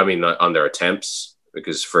 On their attempts,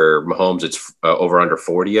 because for Mahomes it's over under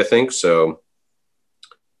 40, I think. So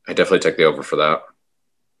I definitely take the over for that.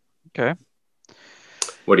 Okay.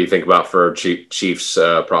 What do you think about for Chiefs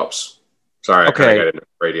props? Sorry, I kind of got into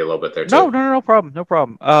Brady a little bit there too. No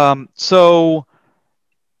problem. So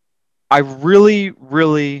I really,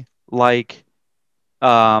 really like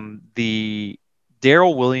the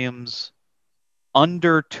Darrell Williams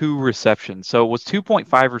under 2 receptions. So it was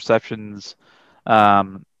 2.5 receptions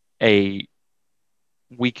a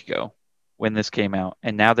week ago when this came out,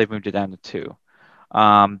 and now they've moved it down to 2.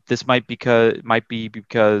 This might be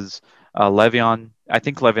because Le'Veon. I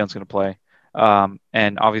think Le'Veon's going to play,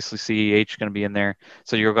 and obviously CEH is going to be in there.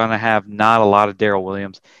 So you're going to have not a lot of Darrell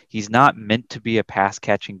Williams. He's not meant to be a pass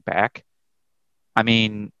catching back. I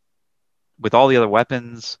mean, with all the other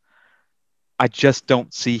weapons, I just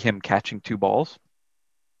don't see him catching 2 balls.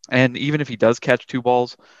 And even if he does catch 2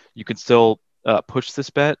 balls, you can still push this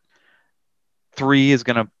bet. 3 is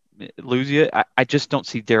going to lose you. I just don't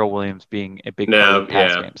see Darrell Williams being a big part of the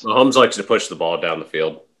pass games. Mahomes likes to push the ball down the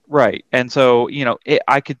field. Right. And so,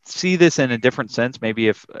 I could see this in a different sense. Maybe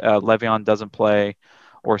if Le'Veon doesn't play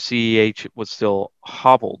or CEH was still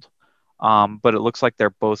hobbled. But it looks like they're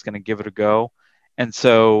both going to give it a go. And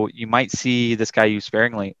so you might see this guy used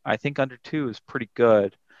sparingly. I think under 2 is pretty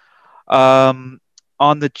good. On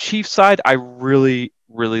the Chiefs side, I really,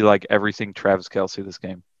 really like everything Travis Kelce this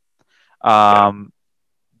game.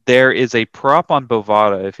 There is a prop on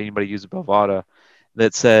Bovada, if anybody uses Bovada,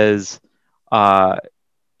 that says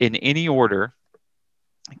in any order,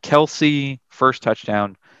 Kelce first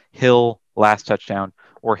touchdown, Hill last touchdown,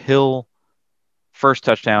 or Hill first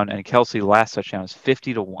touchdown and Kelce last touchdown is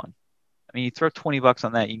 50-1. I mean, you throw $20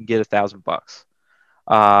 on that, you can get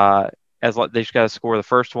 $1,000. As they just got to score the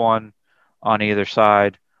first one on either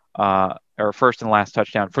side, or first and last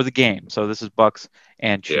touchdown for the game. So this is Bucks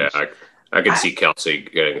and Chiefs. Yeah, I could see Kelce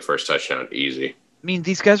getting the first touchdown easy. I mean,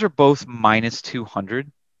 these guys are both minus 200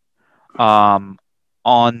 on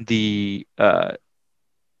the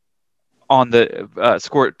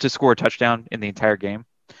score to score a touchdown in the entire game.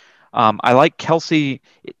 I like Kelce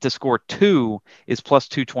to score 2 is plus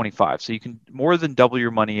 225. So you can more than double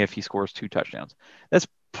your money if he scores 2 touchdowns. That's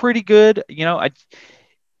pretty good.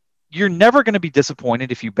 You're never going to be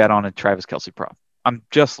disappointed if you bet on a Travis Kelce prop. I'm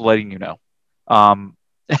just letting you know.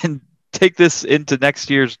 And take this into next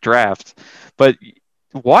year's draft. But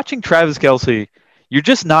watching Travis Kelce, you're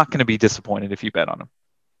just not going to be disappointed if you bet on him.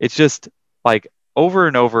 It's just like over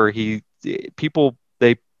and over,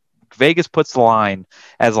 Vegas puts the line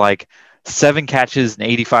as like 7 catches and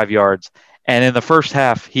 85 yards. And in the first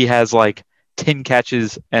half, he has like 10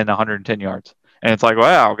 catches and 110 yards. And it's like,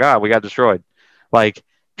 wow, God, we got destroyed. Like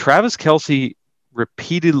Travis Kelce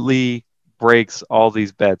repeatedly breaks all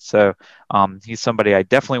these bets. So he's somebody I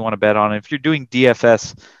definitely want to bet on. If you're doing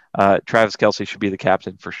DFS, Travis Kelce should be the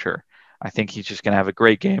captain for sure. I think he's just going to have a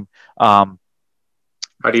great game. How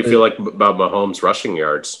do you feel like about Mahomes' rushing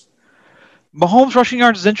yards? Mahomes' rushing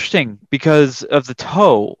yards is interesting because of the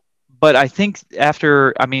toe, but I think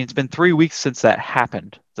it's been 3 weeks since that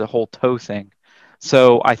happened, the whole toe thing.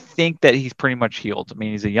 So I think that he's pretty much healed. I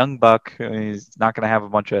mean, he's a young buck. He's not going to have a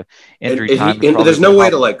bunch of injury time. And there's no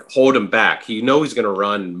way to like hold him back. You know he's going to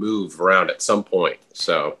run and move around at some point.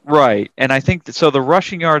 So right, and I think so. The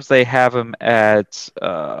rushing yards they have him at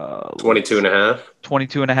 22 and a half.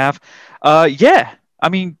 22 and a half. Yeah, I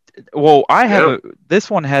mean, well,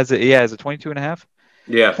 this one has it. Yeah, is it 22 and a half?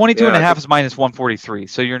 Yeah. 22 and a half is minus 143.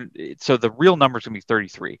 So the real number is going to be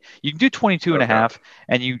 33. You can do 22 and a half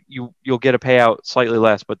and you'll get a payout slightly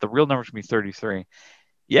less, but the real number is going to be 33.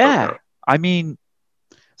 Yeah. Okay. I mean,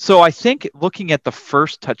 so I think looking at the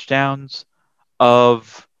first touchdowns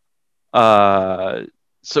of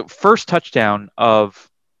first touchdown of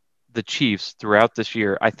the Chiefs throughout this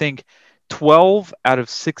year, I think 12 out of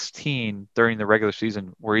 16 during the regular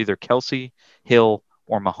season were either Kelce, Hill,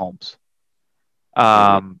 or Mahomes.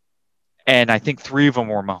 And I think 3 of them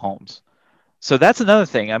were Mahomes. So that's another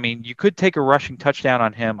thing. I mean, you could take a rushing touchdown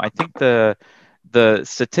on him. I think the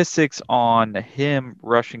statistics on him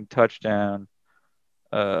rushing touchdown,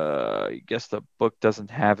 I guess the book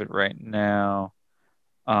doesn't have it right now.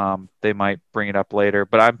 They might bring it up later,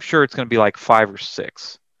 but I'm sure it's going to be like 5 or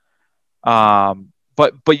 6.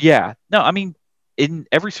 But yeah, no, I mean, in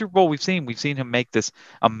every Super Bowl we've seen him make this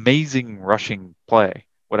amazing rushing play,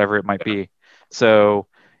 whatever it might be. So,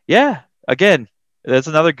 yeah, again, that's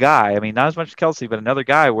another guy. I mean, not as much as Kelce, but another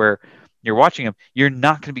guy where you're watching him, you're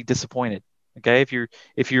not going to be disappointed. Okay,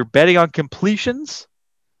 if you're betting on completions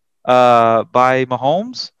by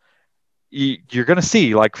Mahomes, you're going to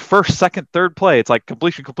see like first, second, third play, it's like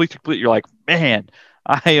completion. You're like, man,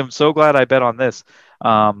 I am so glad I bet on this.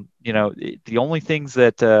 The only things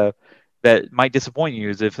that might disappoint you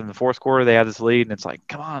is if in the fourth quarter they have this lead and it's like,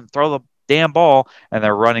 come on, throw the damn ball, and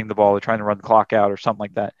they're running the ball. They're trying to run the clock out or something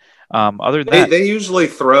like that. Other than that, they usually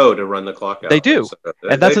throw to run the clock out. They do,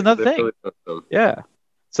 and that's another thing. Really, yeah.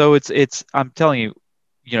 So it's. I'm telling you,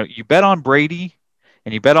 you bet on Brady,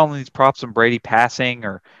 and you bet on these props on Brady passing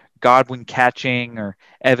or Godwin catching or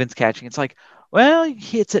Evans catching. It's like, Well, he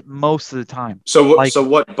hits it most of the time. So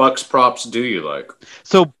what Bucks props do you like?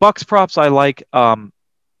 So Bucks props, I like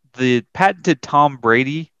the patented Tom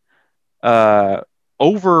Brady over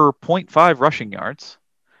zero point 0.5 rushing yards.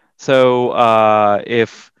 So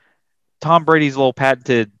if Tom Brady's little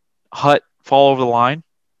patented hut fall over the line,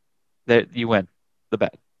 that you win the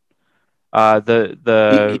bet.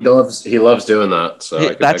 He loves doing that. So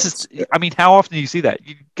I that's could just. see it. I mean, how often do you see that?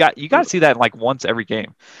 You got to see that like once every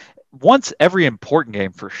game, once every important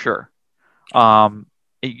game for sure. I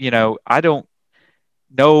don't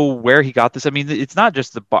know where he got this. I mean, it's not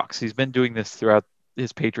just the Bucks. He's been doing this throughout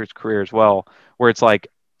his Patriots career as well, where it's like,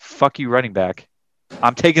 fuck you, running back.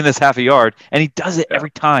 I'm taking this half a yard, and he does it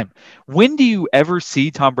every time. When do you ever see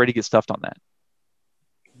Tom Brady get stuffed on that?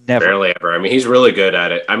 Never. Barely ever. I mean, he's really good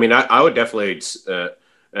at it. I mean, I would definitely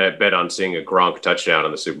bet on seeing a Gronk touchdown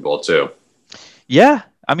in the Super Bowl too. Yeah,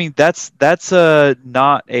 I mean that's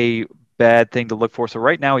not a bad thing to look for. So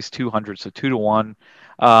right now he's 200, so 2-1.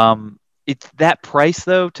 It's that price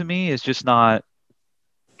though to me is just not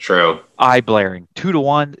True. eye blaring.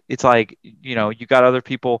 2-1. It's like you got other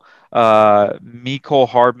people. Mecole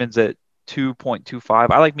Hardman's at 2.25.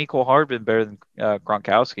 I like Mecole Hardman better than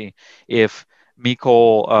Gronkowski. If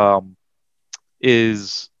Mecole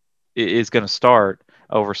is going to start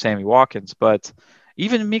over Sammy Watkins, but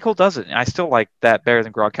even Mecole doesn't. I still like that better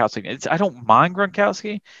than Gronkowski. I don't mind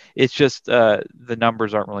Gronkowski. It's just the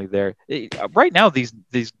numbers aren't really there right now. These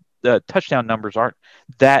touchdown numbers aren't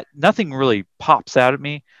that. Nothing really pops out at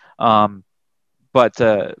me. But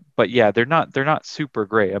yeah, they're not super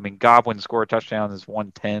great. I mean, Godwin score a touchdown is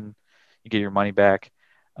 110. You get your money back.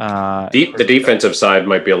 The defensive side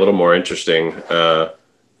might be a little more interesting for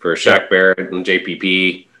Shaq Barrett and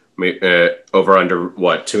JPP. Over under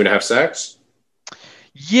what 2.5 sacks?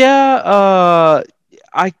 Yeah.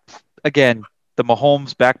 Again, the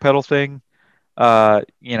Mahomes backpedal thing,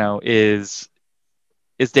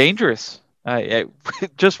 is dangerous.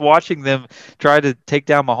 Just watching them try to take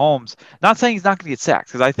down Mahomes. Not saying he's not going to get sacked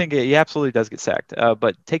because I think he absolutely does get sacked.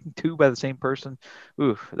 But taking two by the same person,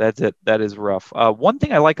 ooh, that's it. That is rough. One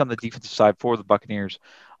thing I like on the defensive side for the Buccaneers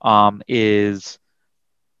is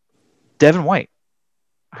Devin White.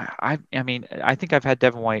 I mean, I think I've had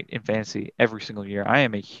Devin White in fantasy every single year. I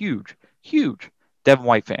am a huge, huge Devin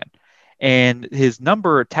White fan. And his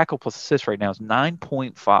number tackle plus assist right now is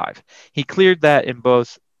 9.5. He cleared that in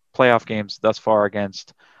both playoff games thus far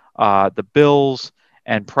against the Bills.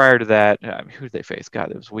 And prior to that, who did they face?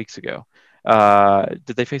 God, it was weeks ago.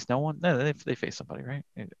 Did they face no one? No, they faced somebody, right?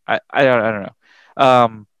 I don't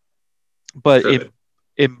know. But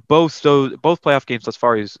in both playoff games thus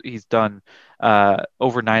far, he's done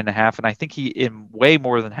over 9.5, and I think he in way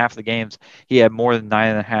more than half of the games he had more than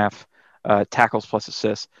 9.5 tackles plus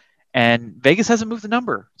assists, and Vegas hasn't moved the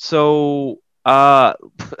number, so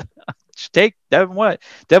take Devin White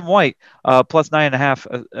plus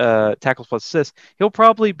 9.5 tackles plus assists. He'll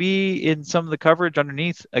probably be in some of the coverage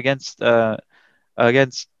underneath against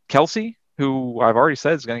Kelsey, who I've already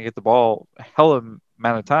said is going to get the ball a hell of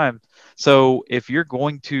amount of time. So if you're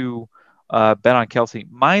going to bet on Kelsey,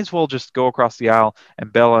 might as well just go across the aisle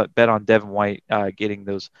and bet on Devin White getting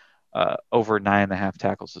those over 9.5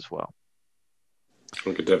 tackles as well.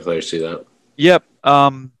 We could definitely see that. Yep.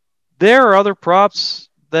 There are other props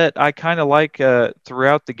that I kind of like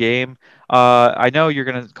throughout the game. I know you're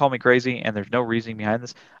going to call me crazy, and there's no reasoning behind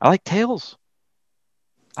this. I like tails.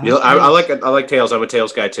 I like tails. I'm a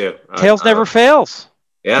tails guy too. Tails never fails.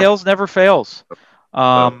 Yeah. Tails never fails.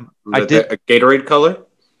 I did a Gatorade color.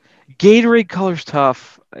 Gatorade color's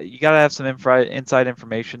tough. You got to have some inside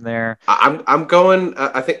information there. I'm going.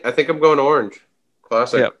 I think I'm going orange.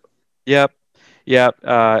 Classic. Yep.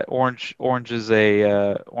 Orange is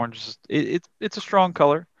orange. It's a strong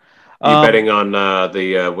color. You betting on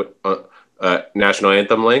the national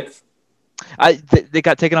anthem length? They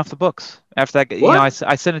got taken off the books after that. What?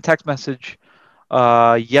 I sent a text message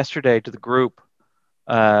yesterday to the group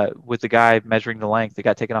with the guy measuring the length. They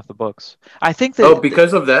got taken off the books. I think that. Oh,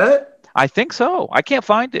 because of that? I think so. I can't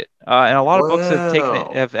find it, and a lot of books have taken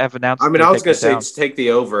it. Have announced. I mean, I was going to say take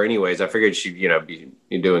the over, anyways. I figured she'd be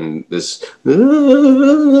doing this thing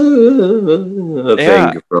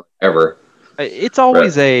forever. It's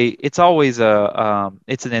always it's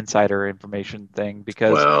an insider information thing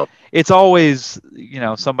because it's always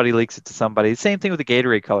somebody leaks it to somebody. Same thing with the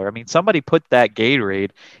Gatorade color. I mean, somebody put that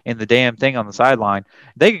Gatorade in the damn thing on the sideline.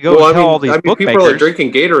 They could go and tell all these bookmakers. People are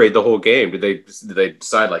drinking Gatorade the whole game. Did they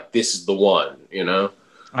decide like this is the one? And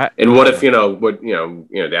what if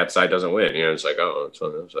the outside doesn't win? It's like, oh, it's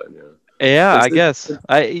on the other side. Yeah. Yeah, I It's guess.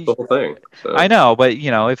 the whole thing. I So. know, but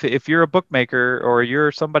if you're a bookmaker or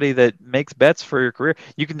you're somebody that makes bets for your career,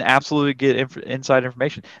 you can absolutely get inside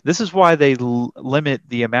information. This is why they limit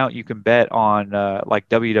the amount you can bet on like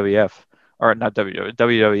WWF or not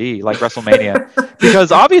WWE, like WrestleMania, because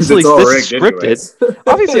Because obviously it's all this is rigged scripted. anyways.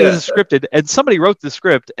 Obviously this Yeah. is scripted, and somebody wrote the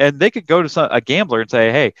script, and they could go to a gambler and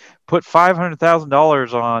say, "Hey, put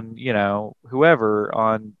 $500,000 on whoever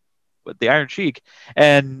on the Iron Sheik,"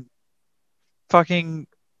 and fucking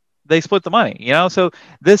they split the money. So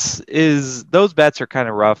those bets are kind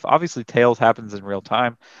of rough. Obviously tails happens in real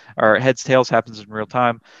time, or heads tails happens in real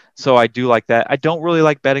time, so I do like that. I don't really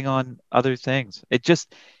like betting on other things.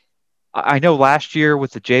 I know last year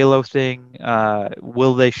with the J-Lo thing,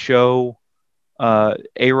 will they show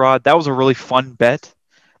A-Rod? That was a really fun bet.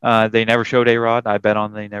 They never showed A-Rod. I bet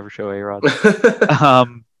on they never show A-Rod.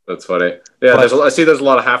 um That's funny. Yeah, but I see there's a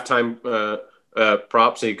lot of halftime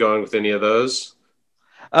props. Are you going with any of those?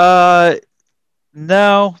 uh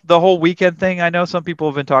no, the whole weekend thing, I know some people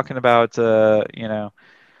have been talking about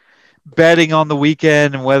betting on the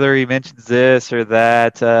weekend and whether he mentions this or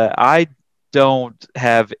that. I don't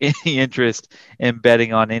have any interest in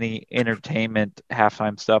betting on any entertainment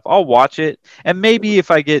halftime stuff. I'll watch it, and maybe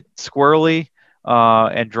if I get squirrely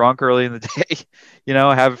and drunk early in the day,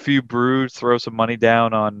 have a few brews, throw some money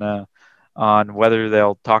down on whether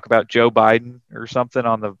they'll talk about Joe Biden or something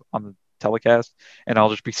on the telecast, and I'll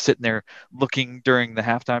just be sitting there looking during the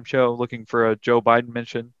halftime show, looking for a Joe Biden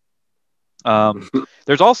mention.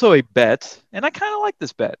 There's also a bet, and I kind of like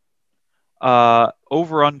this bet.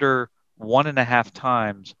 Over under 1.5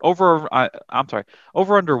 times. I'm sorry,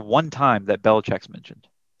 over under one time that Belichick's mentioned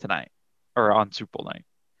tonight or on Super Bowl night.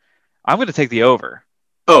 I'm going to take the over.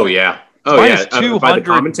 Oh yeah, It's oh minus yeah. By the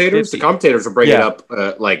 250. commentators will bring it Yeah, up.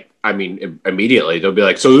 Immediately they'll be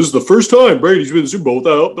like, "So this is the first time Brady's been in the Super Bowl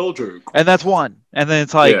without Belichick." and that's one. And then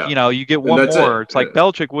it's like, Yeah, you get and one that's it. more. It's like Yeah.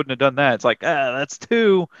 Belichick wouldn't have done that. It's like, that's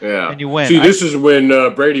two, Yeah. and you win. See, this is when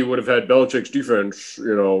Brady would have had Belichick's defense,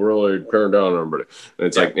 really tearing down on everybody. And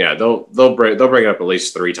it's Yeah, like, yeah, they'll bring it up at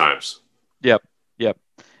least 3 times. yep, yep,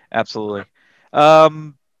 absolutely.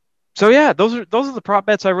 Um, so yeah, those are the prop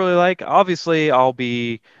bets I really like. Obviously, I'll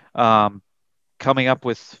be um, coming up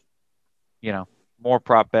with more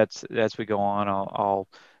prop bets as we go on. I'll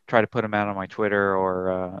try to put them out on my Twitter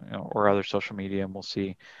or other social media, and we'll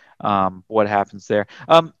see what happens there.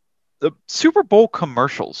 The Super Bowl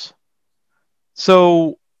commercials.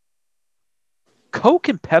 So Coke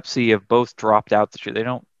and Pepsi have both dropped out this year.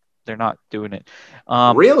 They're not doing it.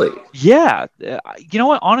 Really? Yeah, you know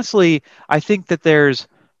what? Honestly, I think that they're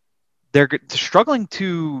struggling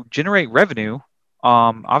to generate revenue.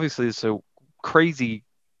 Obviously, it's a crazy,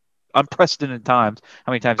 unprecedented times.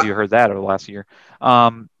 How many times have you heard that over the last year?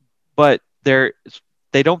 But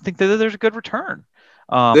they don't think that there's a good return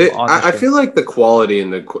on this I show. feel like the quality in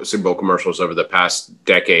the Super Bowl commercials over the past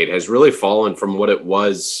decade has really fallen from what it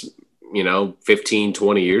was, 15,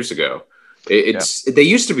 20 years ago. Yeah, They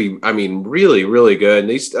used to be, I mean, really, really good.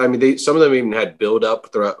 And some of them even had build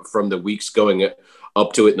up from the weeks going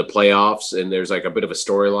up to it in the playoffs. And there's like a bit of a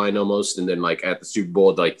storyline almost. And then like at the Super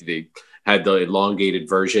Bowl, like they had the elongated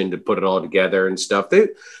version to put it all together and stuff. There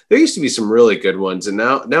used to be some really good ones. And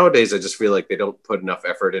nowadays, I just feel like they don't put enough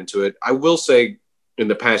effort into it. I will say, in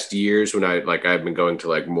the past years when I've been going to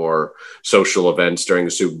like more social events during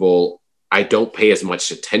the Super Bowl, I don't pay as much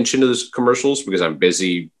attention to the commercials because I'm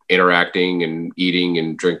busy interacting and eating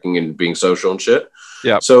and drinking and being social and shit.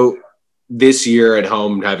 yeah, So this year at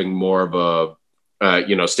home, having more of a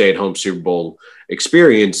stay at home Super Bowl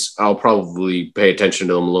experience, I'll probably pay attention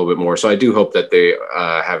to them a little bit more. So I do hope that they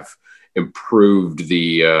have improved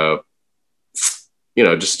the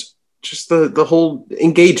just the whole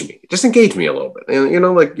just engage me a little bit.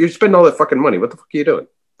 And like you spend all that fucking money, what the fuck are you doing?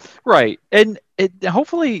 right. And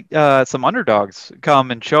hopefully some underdogs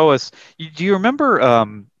come and show us. Do you remember?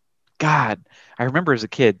 God, I remember as a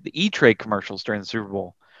kid the E-Trade commercials during the Super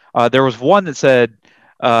Bowl. There was one that said,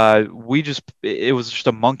 it was just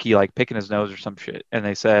a monkey like picking his nose or some shit, and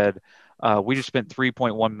they said, we just spent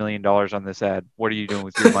 $3.1 million on this ad. What are you doing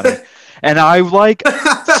with your money? And I like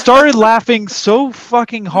started laughing so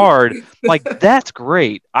fucking hard. Like, that's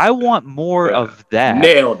great. I want more Yeah. of that.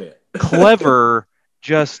 Nailed it. Clever,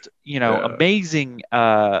 just Yeah. amazing.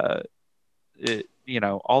 All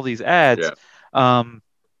these ads. Yeah.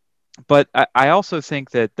 But I also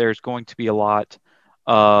think that there's going to be a lot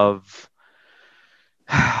of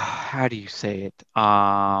how do you say it?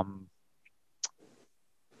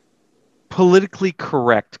 Politically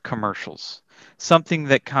correct commercials. Something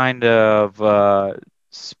that kind of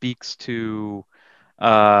speaks to,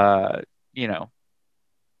 uh, you know,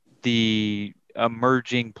 the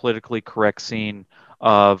emerging politically correct scene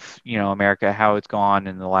of America, how it's gone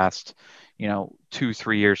in the last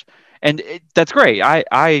 2-3 years, and that's great.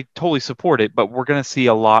 I totally support it, but we're going to see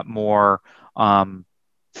a lot more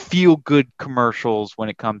feel good commercials when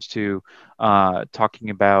it comes to talking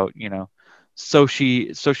about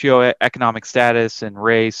socioeconomic status and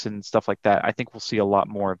race and stuff like that. I think we'll see a lot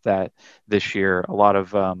more of that this year. A lot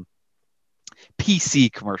of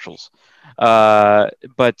PC commercials, but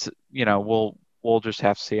we'll just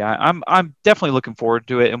have to see. I'm definitely looking forward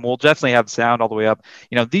to it, and we'll definitely have sound all the way up.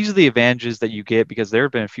 These are the advantages that you get, because there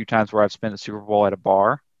have been a few times where I've spent the Super Bowl at a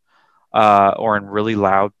bar or in really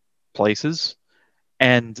loud places,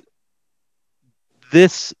 and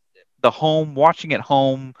watching at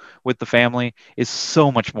home with the family is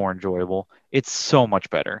so much more enjoyable. It's so much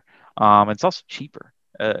better. It's also cheaper,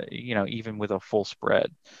 even with a full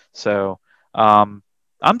spread. So I'm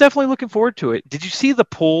definitely looking forward to it. Did you see the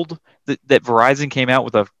pulled that Verizon came out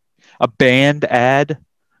with a banned ad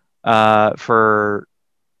for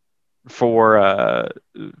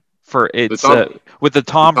it's with the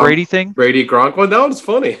Tom Brady thing? Brady Gronk one. That one's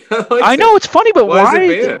funny. I know it's funny, but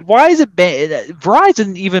why is it banned?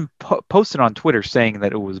 Verizon even posted on Twitter saying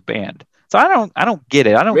that it was banned. So I don't get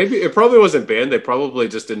it. Maybe it probably wasn't banned. They probably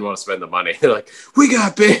just didn't want to spend the money. They're like, we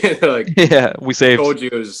got banned. They're like, yeah, we saved. Told you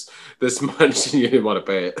it was this much, and you didn't want to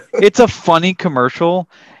pay it. It's a funny commercial,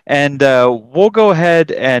 and we'll go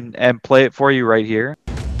ahead and play it for you right here.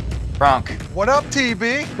 Gronk. What up,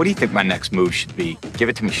 TB? What do you think my next move should be? Give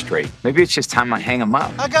it to me straight. Maybe it's just time I hang him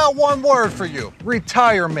up. I got one word for you.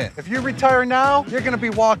 Retirement. If you retire now, you're gonna be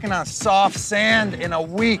walking on soft sand in a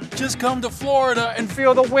week. Just come to Florida and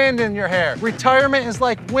feel the wind in your hair. Retirement is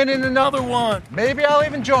like winning another one. Maybe I'll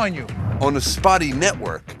even join you. On the Spotty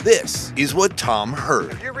Network, this is what Tom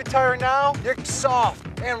heard. If you retire now, you're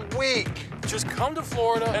soft and weak. Just come to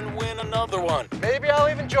Florida and win another one. Maybe I'll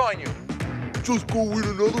even join you. Just go win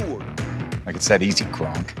another one. Like it's that easy,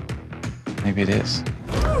 Gronk. Maybe it is.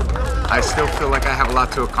 I still feel like I have a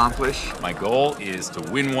lot to accomplish. My goal is to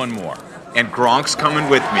win one more. And Gronk's coming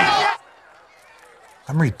with me.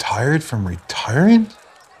 I'm retired from retiring?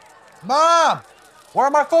 Mom, where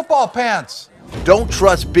are my football pants? Don't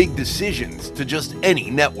trust big decisions to just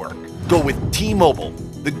any network. Go with T-Mobile,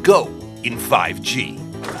 the GO in 5G.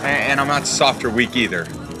 And I'm not soft or weak either.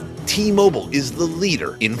 T-Mobile is the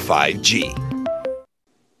leader in 5G.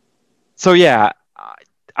 So yeah,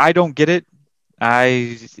 I don't get it.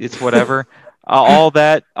 It's whatever. all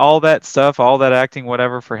that stuff, all that acting,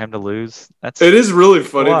 whatever, for him to lose. It is really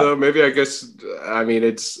funny though. Maybe it's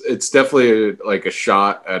definitely like a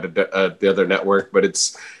shot at the other network, but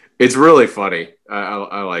it's really funny.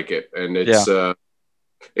 I like it, and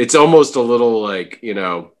it's almost a little like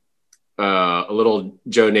a little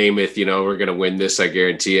Joe Namath. We're gonna win this, I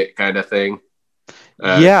guarantee it, kind of thing.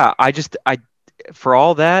 For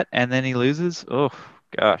all that, and then he loses. Oh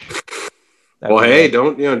gosh. Well, hey,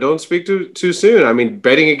 don't speak too soon. I mean,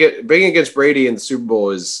 betting against Brady in the Super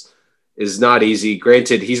Bowl is not easy.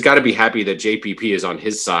 Granted, he's got to be happy that JPP is on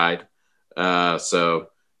his side. So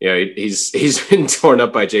he's been torn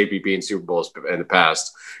up by JPP in Super Bowls in the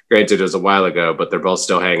past. Granted, it was a while ago, but they're both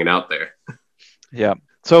still hanging out there. Yeah.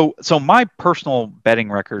 So my personal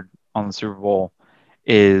betting record on the Super Bowl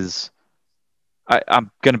is.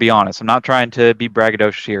 I'm going to be honest. I'm not trying to be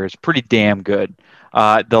braggadocious here. It's pretty damn good.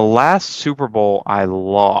 The last Super Bowl I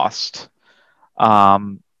lost,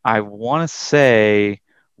 I want to say,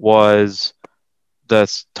 was the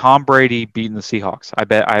Tom Brady beating the Seahawks.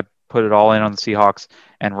 I put it all in on the Seahawks,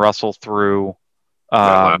 and Russell threw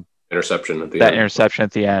interception at the interception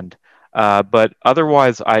at the end. But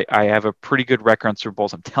otherwise, I have a pretty good record on Super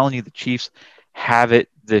Bowls. I'm telling you, the Chiefs have it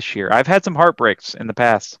this year. I've had some heartbreaks in the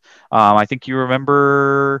past. I think you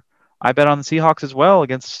remember I bet on the Seahawks as well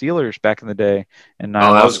against the Steelers back in the day. And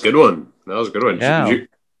that was a good one. Yeah. Did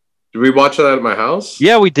we watch that at my house?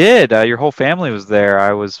 Yeah, we did. Your whole family was there.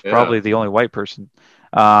 I was probably the only white person.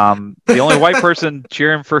 The only white person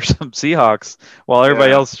cheering for some Seahawks while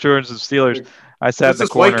everybody else is cheering for some Steelers. I sat in the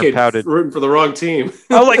corner and pouted. Rooting for the wrong team.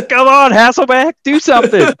 I was like, come on, Hasselbeck, do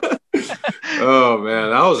something. Oh, man,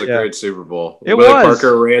 that was a great Super Bowl. It was.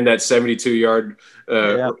 Parker ran that 72-yard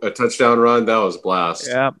a touchdown run. That was a blast.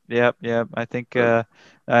 Yep. I think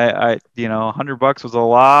 $100 was a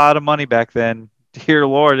lot of money back then. Dear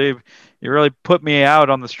Lord, you really put me out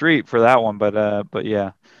on the street for that one. But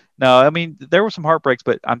yeah. No, I mean, there were some heartbreaks,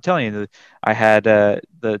 but I'm telling you, I had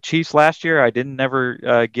the Chiefs last year. I didn't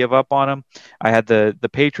never give up on them. I had the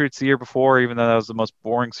Patriots the year before, even though that was the most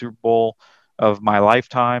boring Super Bowl of my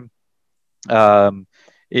lifetime.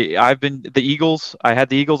 I've been the Eagles. I had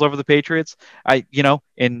the Eagles over the Patriots.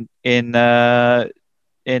 In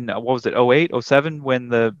what was it, 08, 07, when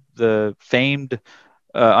the famed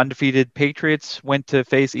undefeated Patriots went to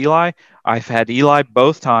face Eli. I've had Eli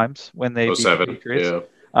both times when they beat the 07, Patriots.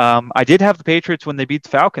 yeah. I did have the Patriots when they beat the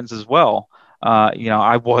Falcons as well.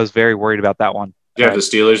 I was very worried about that one. Do you have the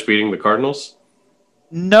Steelers beating the Cardinals?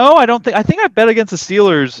 No, I don't think. I think I bet against the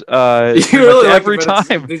Steelers You really like every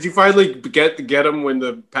time. Did you finally get them when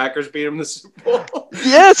the Packers beat them in the Super Bowl?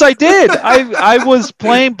 Yes, I did. I was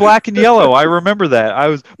playing black and yellow. I remember that. I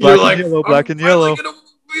was black and yellow, black and yellow.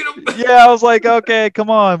 Yeah, I was like, okay, come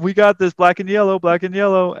on, we got this, black and yellow,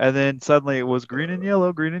 and then suddenly it was green and yellow,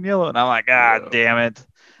 and I'm like, damn it.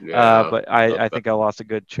 Yeah, but I think I lost a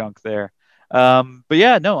good chunk there. But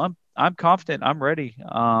yeah, no, I'm confident. I'm ready.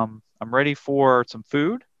 I'm ready for some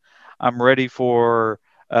food. I'm ready for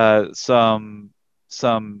some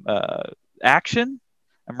action.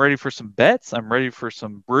 I'm ready for some bets. I'm ready for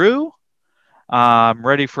some brew. I'm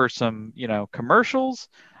ready for some commercials.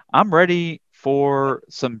 I'm ready for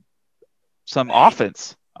some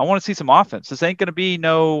offense. I want to see some offense. This ain't going to be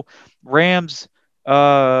no Rams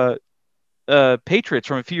Patriots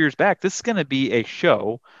from a few years back. This is going to be a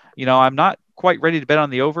show. I'm not quite ready to bet on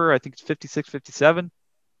the over. I think it's 56, 57.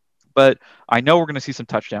 But I know we're going to see some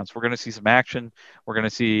touchdowns. We're going to see some action. We're going to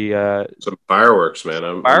see some fireworks,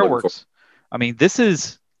 man. Fireworks. I mean, this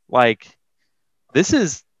is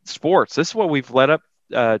sports. This is what we've led up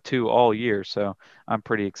to all year. So I'm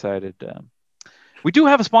pretty excited. We do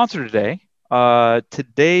have a sponsor today.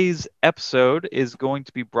 Today's episode is going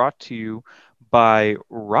to be brought to you by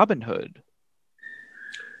Robinhood.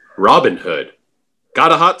 Robinhood.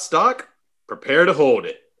 Got a hot stock? Prepare to hold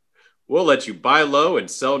it. We'll let you buy low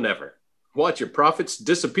and sell never. Watch your profits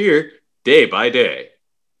disappear day by day.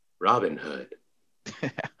 Robinhood.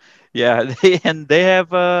 Yeah, they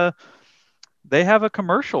have a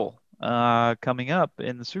commercial coming up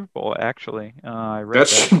in the Super Bowl. Actually, I read that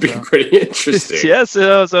should be pretty interesting. Yes,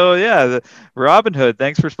 so yeah, Robinhood.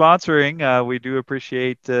 Thanks for sponsoring. We do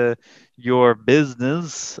appreciate your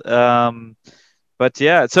business. But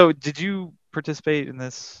yeah, so did you participate in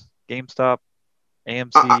this GameStop?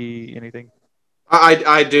 AMC, anything?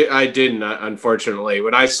 I didn't, unfortunately.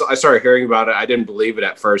 When I started hearing about it, I didn't believe it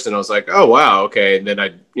at first, and I was like, "Oh wow, okay." And then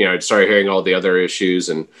I started hearing all the other issues,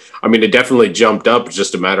 and I mean, it definitely jumped up.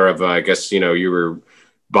 Just a matter of, I guess, you were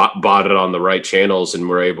bought it on the right channels and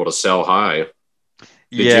were able to sell high.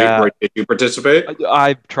 Did you participate?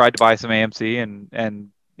 I tried to buy some AMC,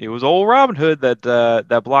 and it was old Robinhood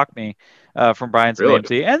that blocked me from buying some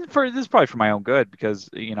AMC, and this is probably for my own good, because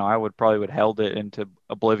I would have held it into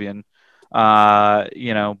oblivion, but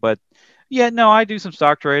yeah, no, I do some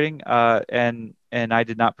stock trading, and I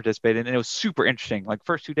did not participate in it. It was super interesting. Like,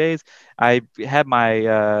 first 2 days, I had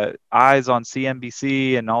my eyes on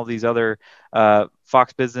CNBC and all these other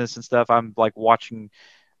Fox Business and stuff. I'm like watching,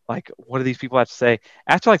 like, what do these people have to say?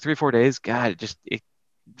 After like 3 or 4 days, God, it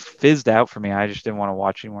fizzed out for me. I just didn't want to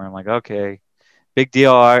watch anymore. I'm like, okay, big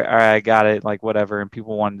deal. I got it. Like, whatever. And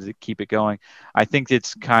people wanted to keep it going. I think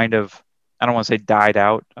it's kind of, I don't want to say died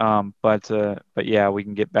out, but yeah, we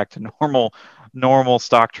can get back to normal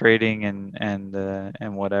stock trading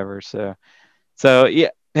and whatever. So yeah,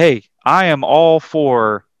 hey, I am all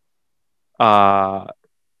for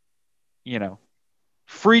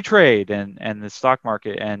free trade and the stock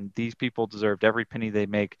market, and these people deserved every penny they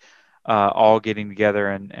make, all getting together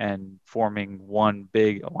and forming one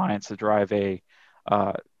big alliance to drive a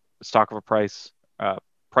stock of a price of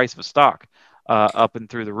a stock up and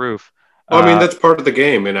through the roof. Well, I mean, that's part of the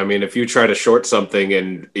game. And I mean, if you try to short something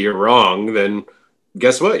and you're wrong, then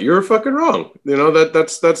guess what? You're fucking wrong.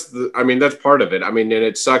 That's part of it. I mean, and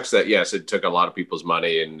it sucks that, yes, it took a lot of people's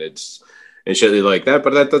money and shit like that,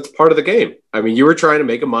 but that's part of the game. I mean, you were trying to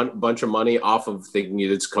make a bunch of money off of thinking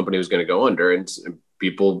this company was going to go under, and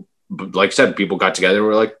people, like I said, people got together and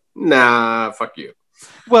were like, nah, fuck you.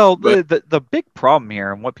 Well, the big problem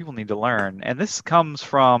here, and what people need to learn, and this can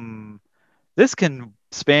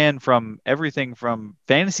span from everything from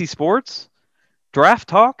fantasy sports, draft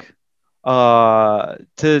talk, to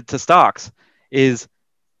stocks, is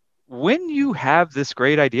when you have this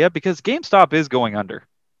great idea, because GameStop is going under.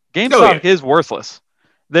 GameStop is worthless.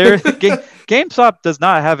 GameStop does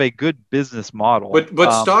not have a good business model.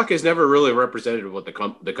 But stock is never really representative of what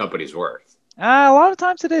the company's worth. A lot of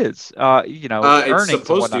times it is. It's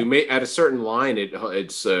supposed to. At a certain line,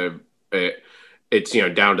 it's down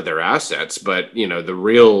to their assets. But the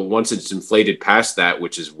real, once it's inflated past that,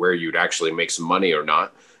 which is where you'd actually make some money or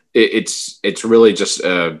not, it's really just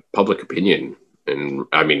public opinion. And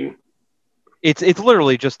I mean, it's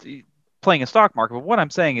literally just playing a stock market, but what I'm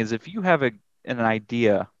saying is if you have an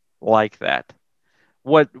idea like that,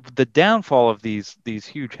 what the downfall of these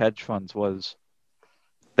huge hedge funds was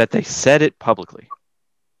that they said it publicly,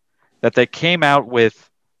 that they came out with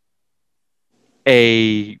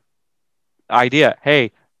a idea.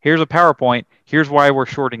 Hey, here's a PowerPoint. Here's why we're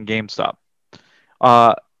shorting GameStop.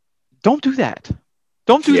 Don't do that.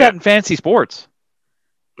 Don't do that in fantasy sports.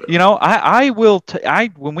 You know, I will.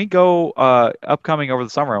 When we go upcoming over the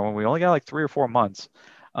summer, when we only got like 3 or 4 months,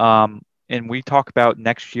 and we talk about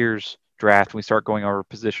next year's draft, we start going over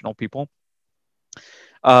positional people.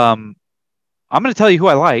 I'm going to tell you who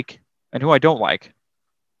I like and who I don't like,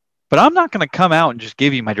 but I'm not going to come out and just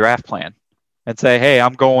give you my draft plan and say, hey,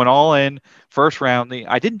 I'm going all in first round.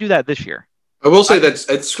 I didn't do that this year. I will say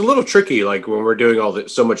it's a little tricky. Like when we're doing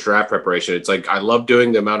so much draft preparation, it's like I love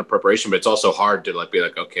doing the amount of preparation, but it's also hard to be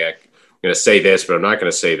like, okay, I'm going to say this, but I'm not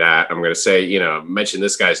going to say that. I'm going to say, mention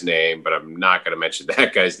this guy's name, but I'm not going to mention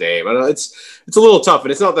that guy's name. I don't know. It's a little tough,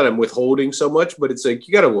 and it's not that I'm withholding so much, but it's like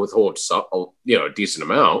you got to withhold a decent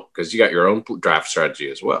amount because you got your own draft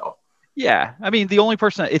strategy as well. Yeah, I mean, the only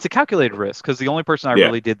person it's a calculated risk because the only person I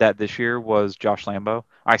really did that this year was Josh Lambo.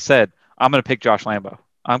 I said I'm going to pick Josh Lambo.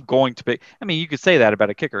 I'm going to pick. I mean, you could say that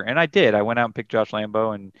about a kicker, and I did. I went out and picked Josh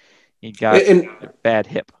Lambo, and he got a bad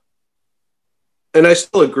hip. And I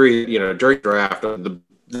still agree. During draft, the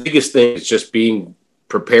biggest thing is just being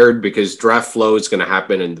prepared because draft flow is going to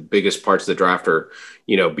happen, and the biggest parts of the draft are,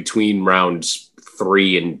 between rounds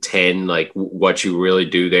 3 and 10, like what you really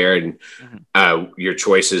do there, and your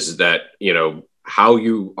choices that how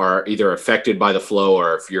you are either affected by the flow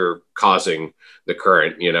or if you're causing the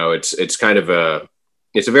current. It's kind of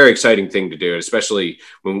it's a very exciting thing to do, especially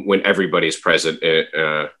when everybody's present at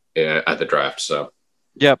the draft. So,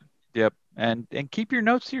 yep, and keep your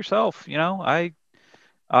notes to yourself. I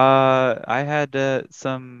had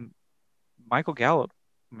some Michael Gallup.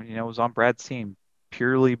 Was on Brad's team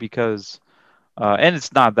purely because, and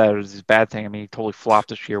it's not that it was a bad thing. I mean, he totally flopped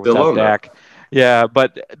this year without Dak. Yeah,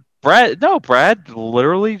 but Brad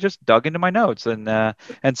literally just dug into my notes,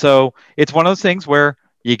 and so it's one of those things where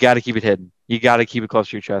you got to keep it hidden. You got to keep it close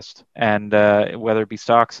to your chest, and whether it be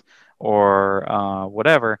stocks or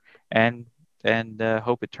whatever, and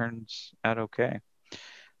hope it turns out okay.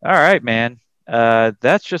 All right, man.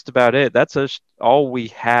 That's just about it. That's just all we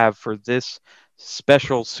have for this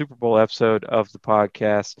special Super Bowl episode of the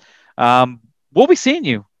podcast. We'll be seeing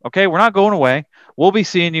you. Okay, we're not going away. We'll be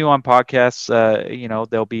seeing you on podcasts.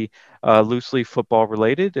 They'll be loosely football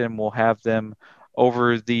related, and we'll have them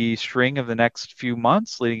over the string of the next few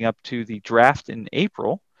months leading up to the draft in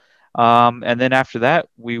April. And then after that,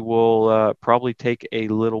 we will probably take a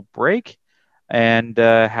little break and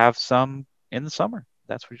have some in the summer.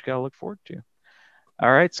 That's what you got to look forward to.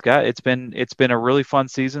 All right, Scott, it's been a really fun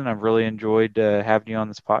season. I've really enjoyed having you on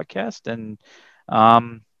this podcast, and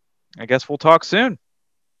I guess we'll talk soon.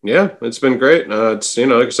 Yeah, it's been great. It's like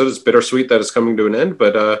I said, it's bittersweet that it's coming to an end,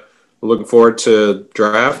 but I'm looking forward to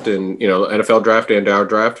draft and NFL draft and our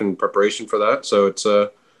draft in preparation for that. So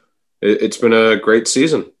it's been a great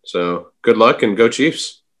season. So good luck and go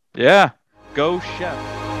Chiefs. Yeah, go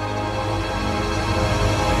Chef.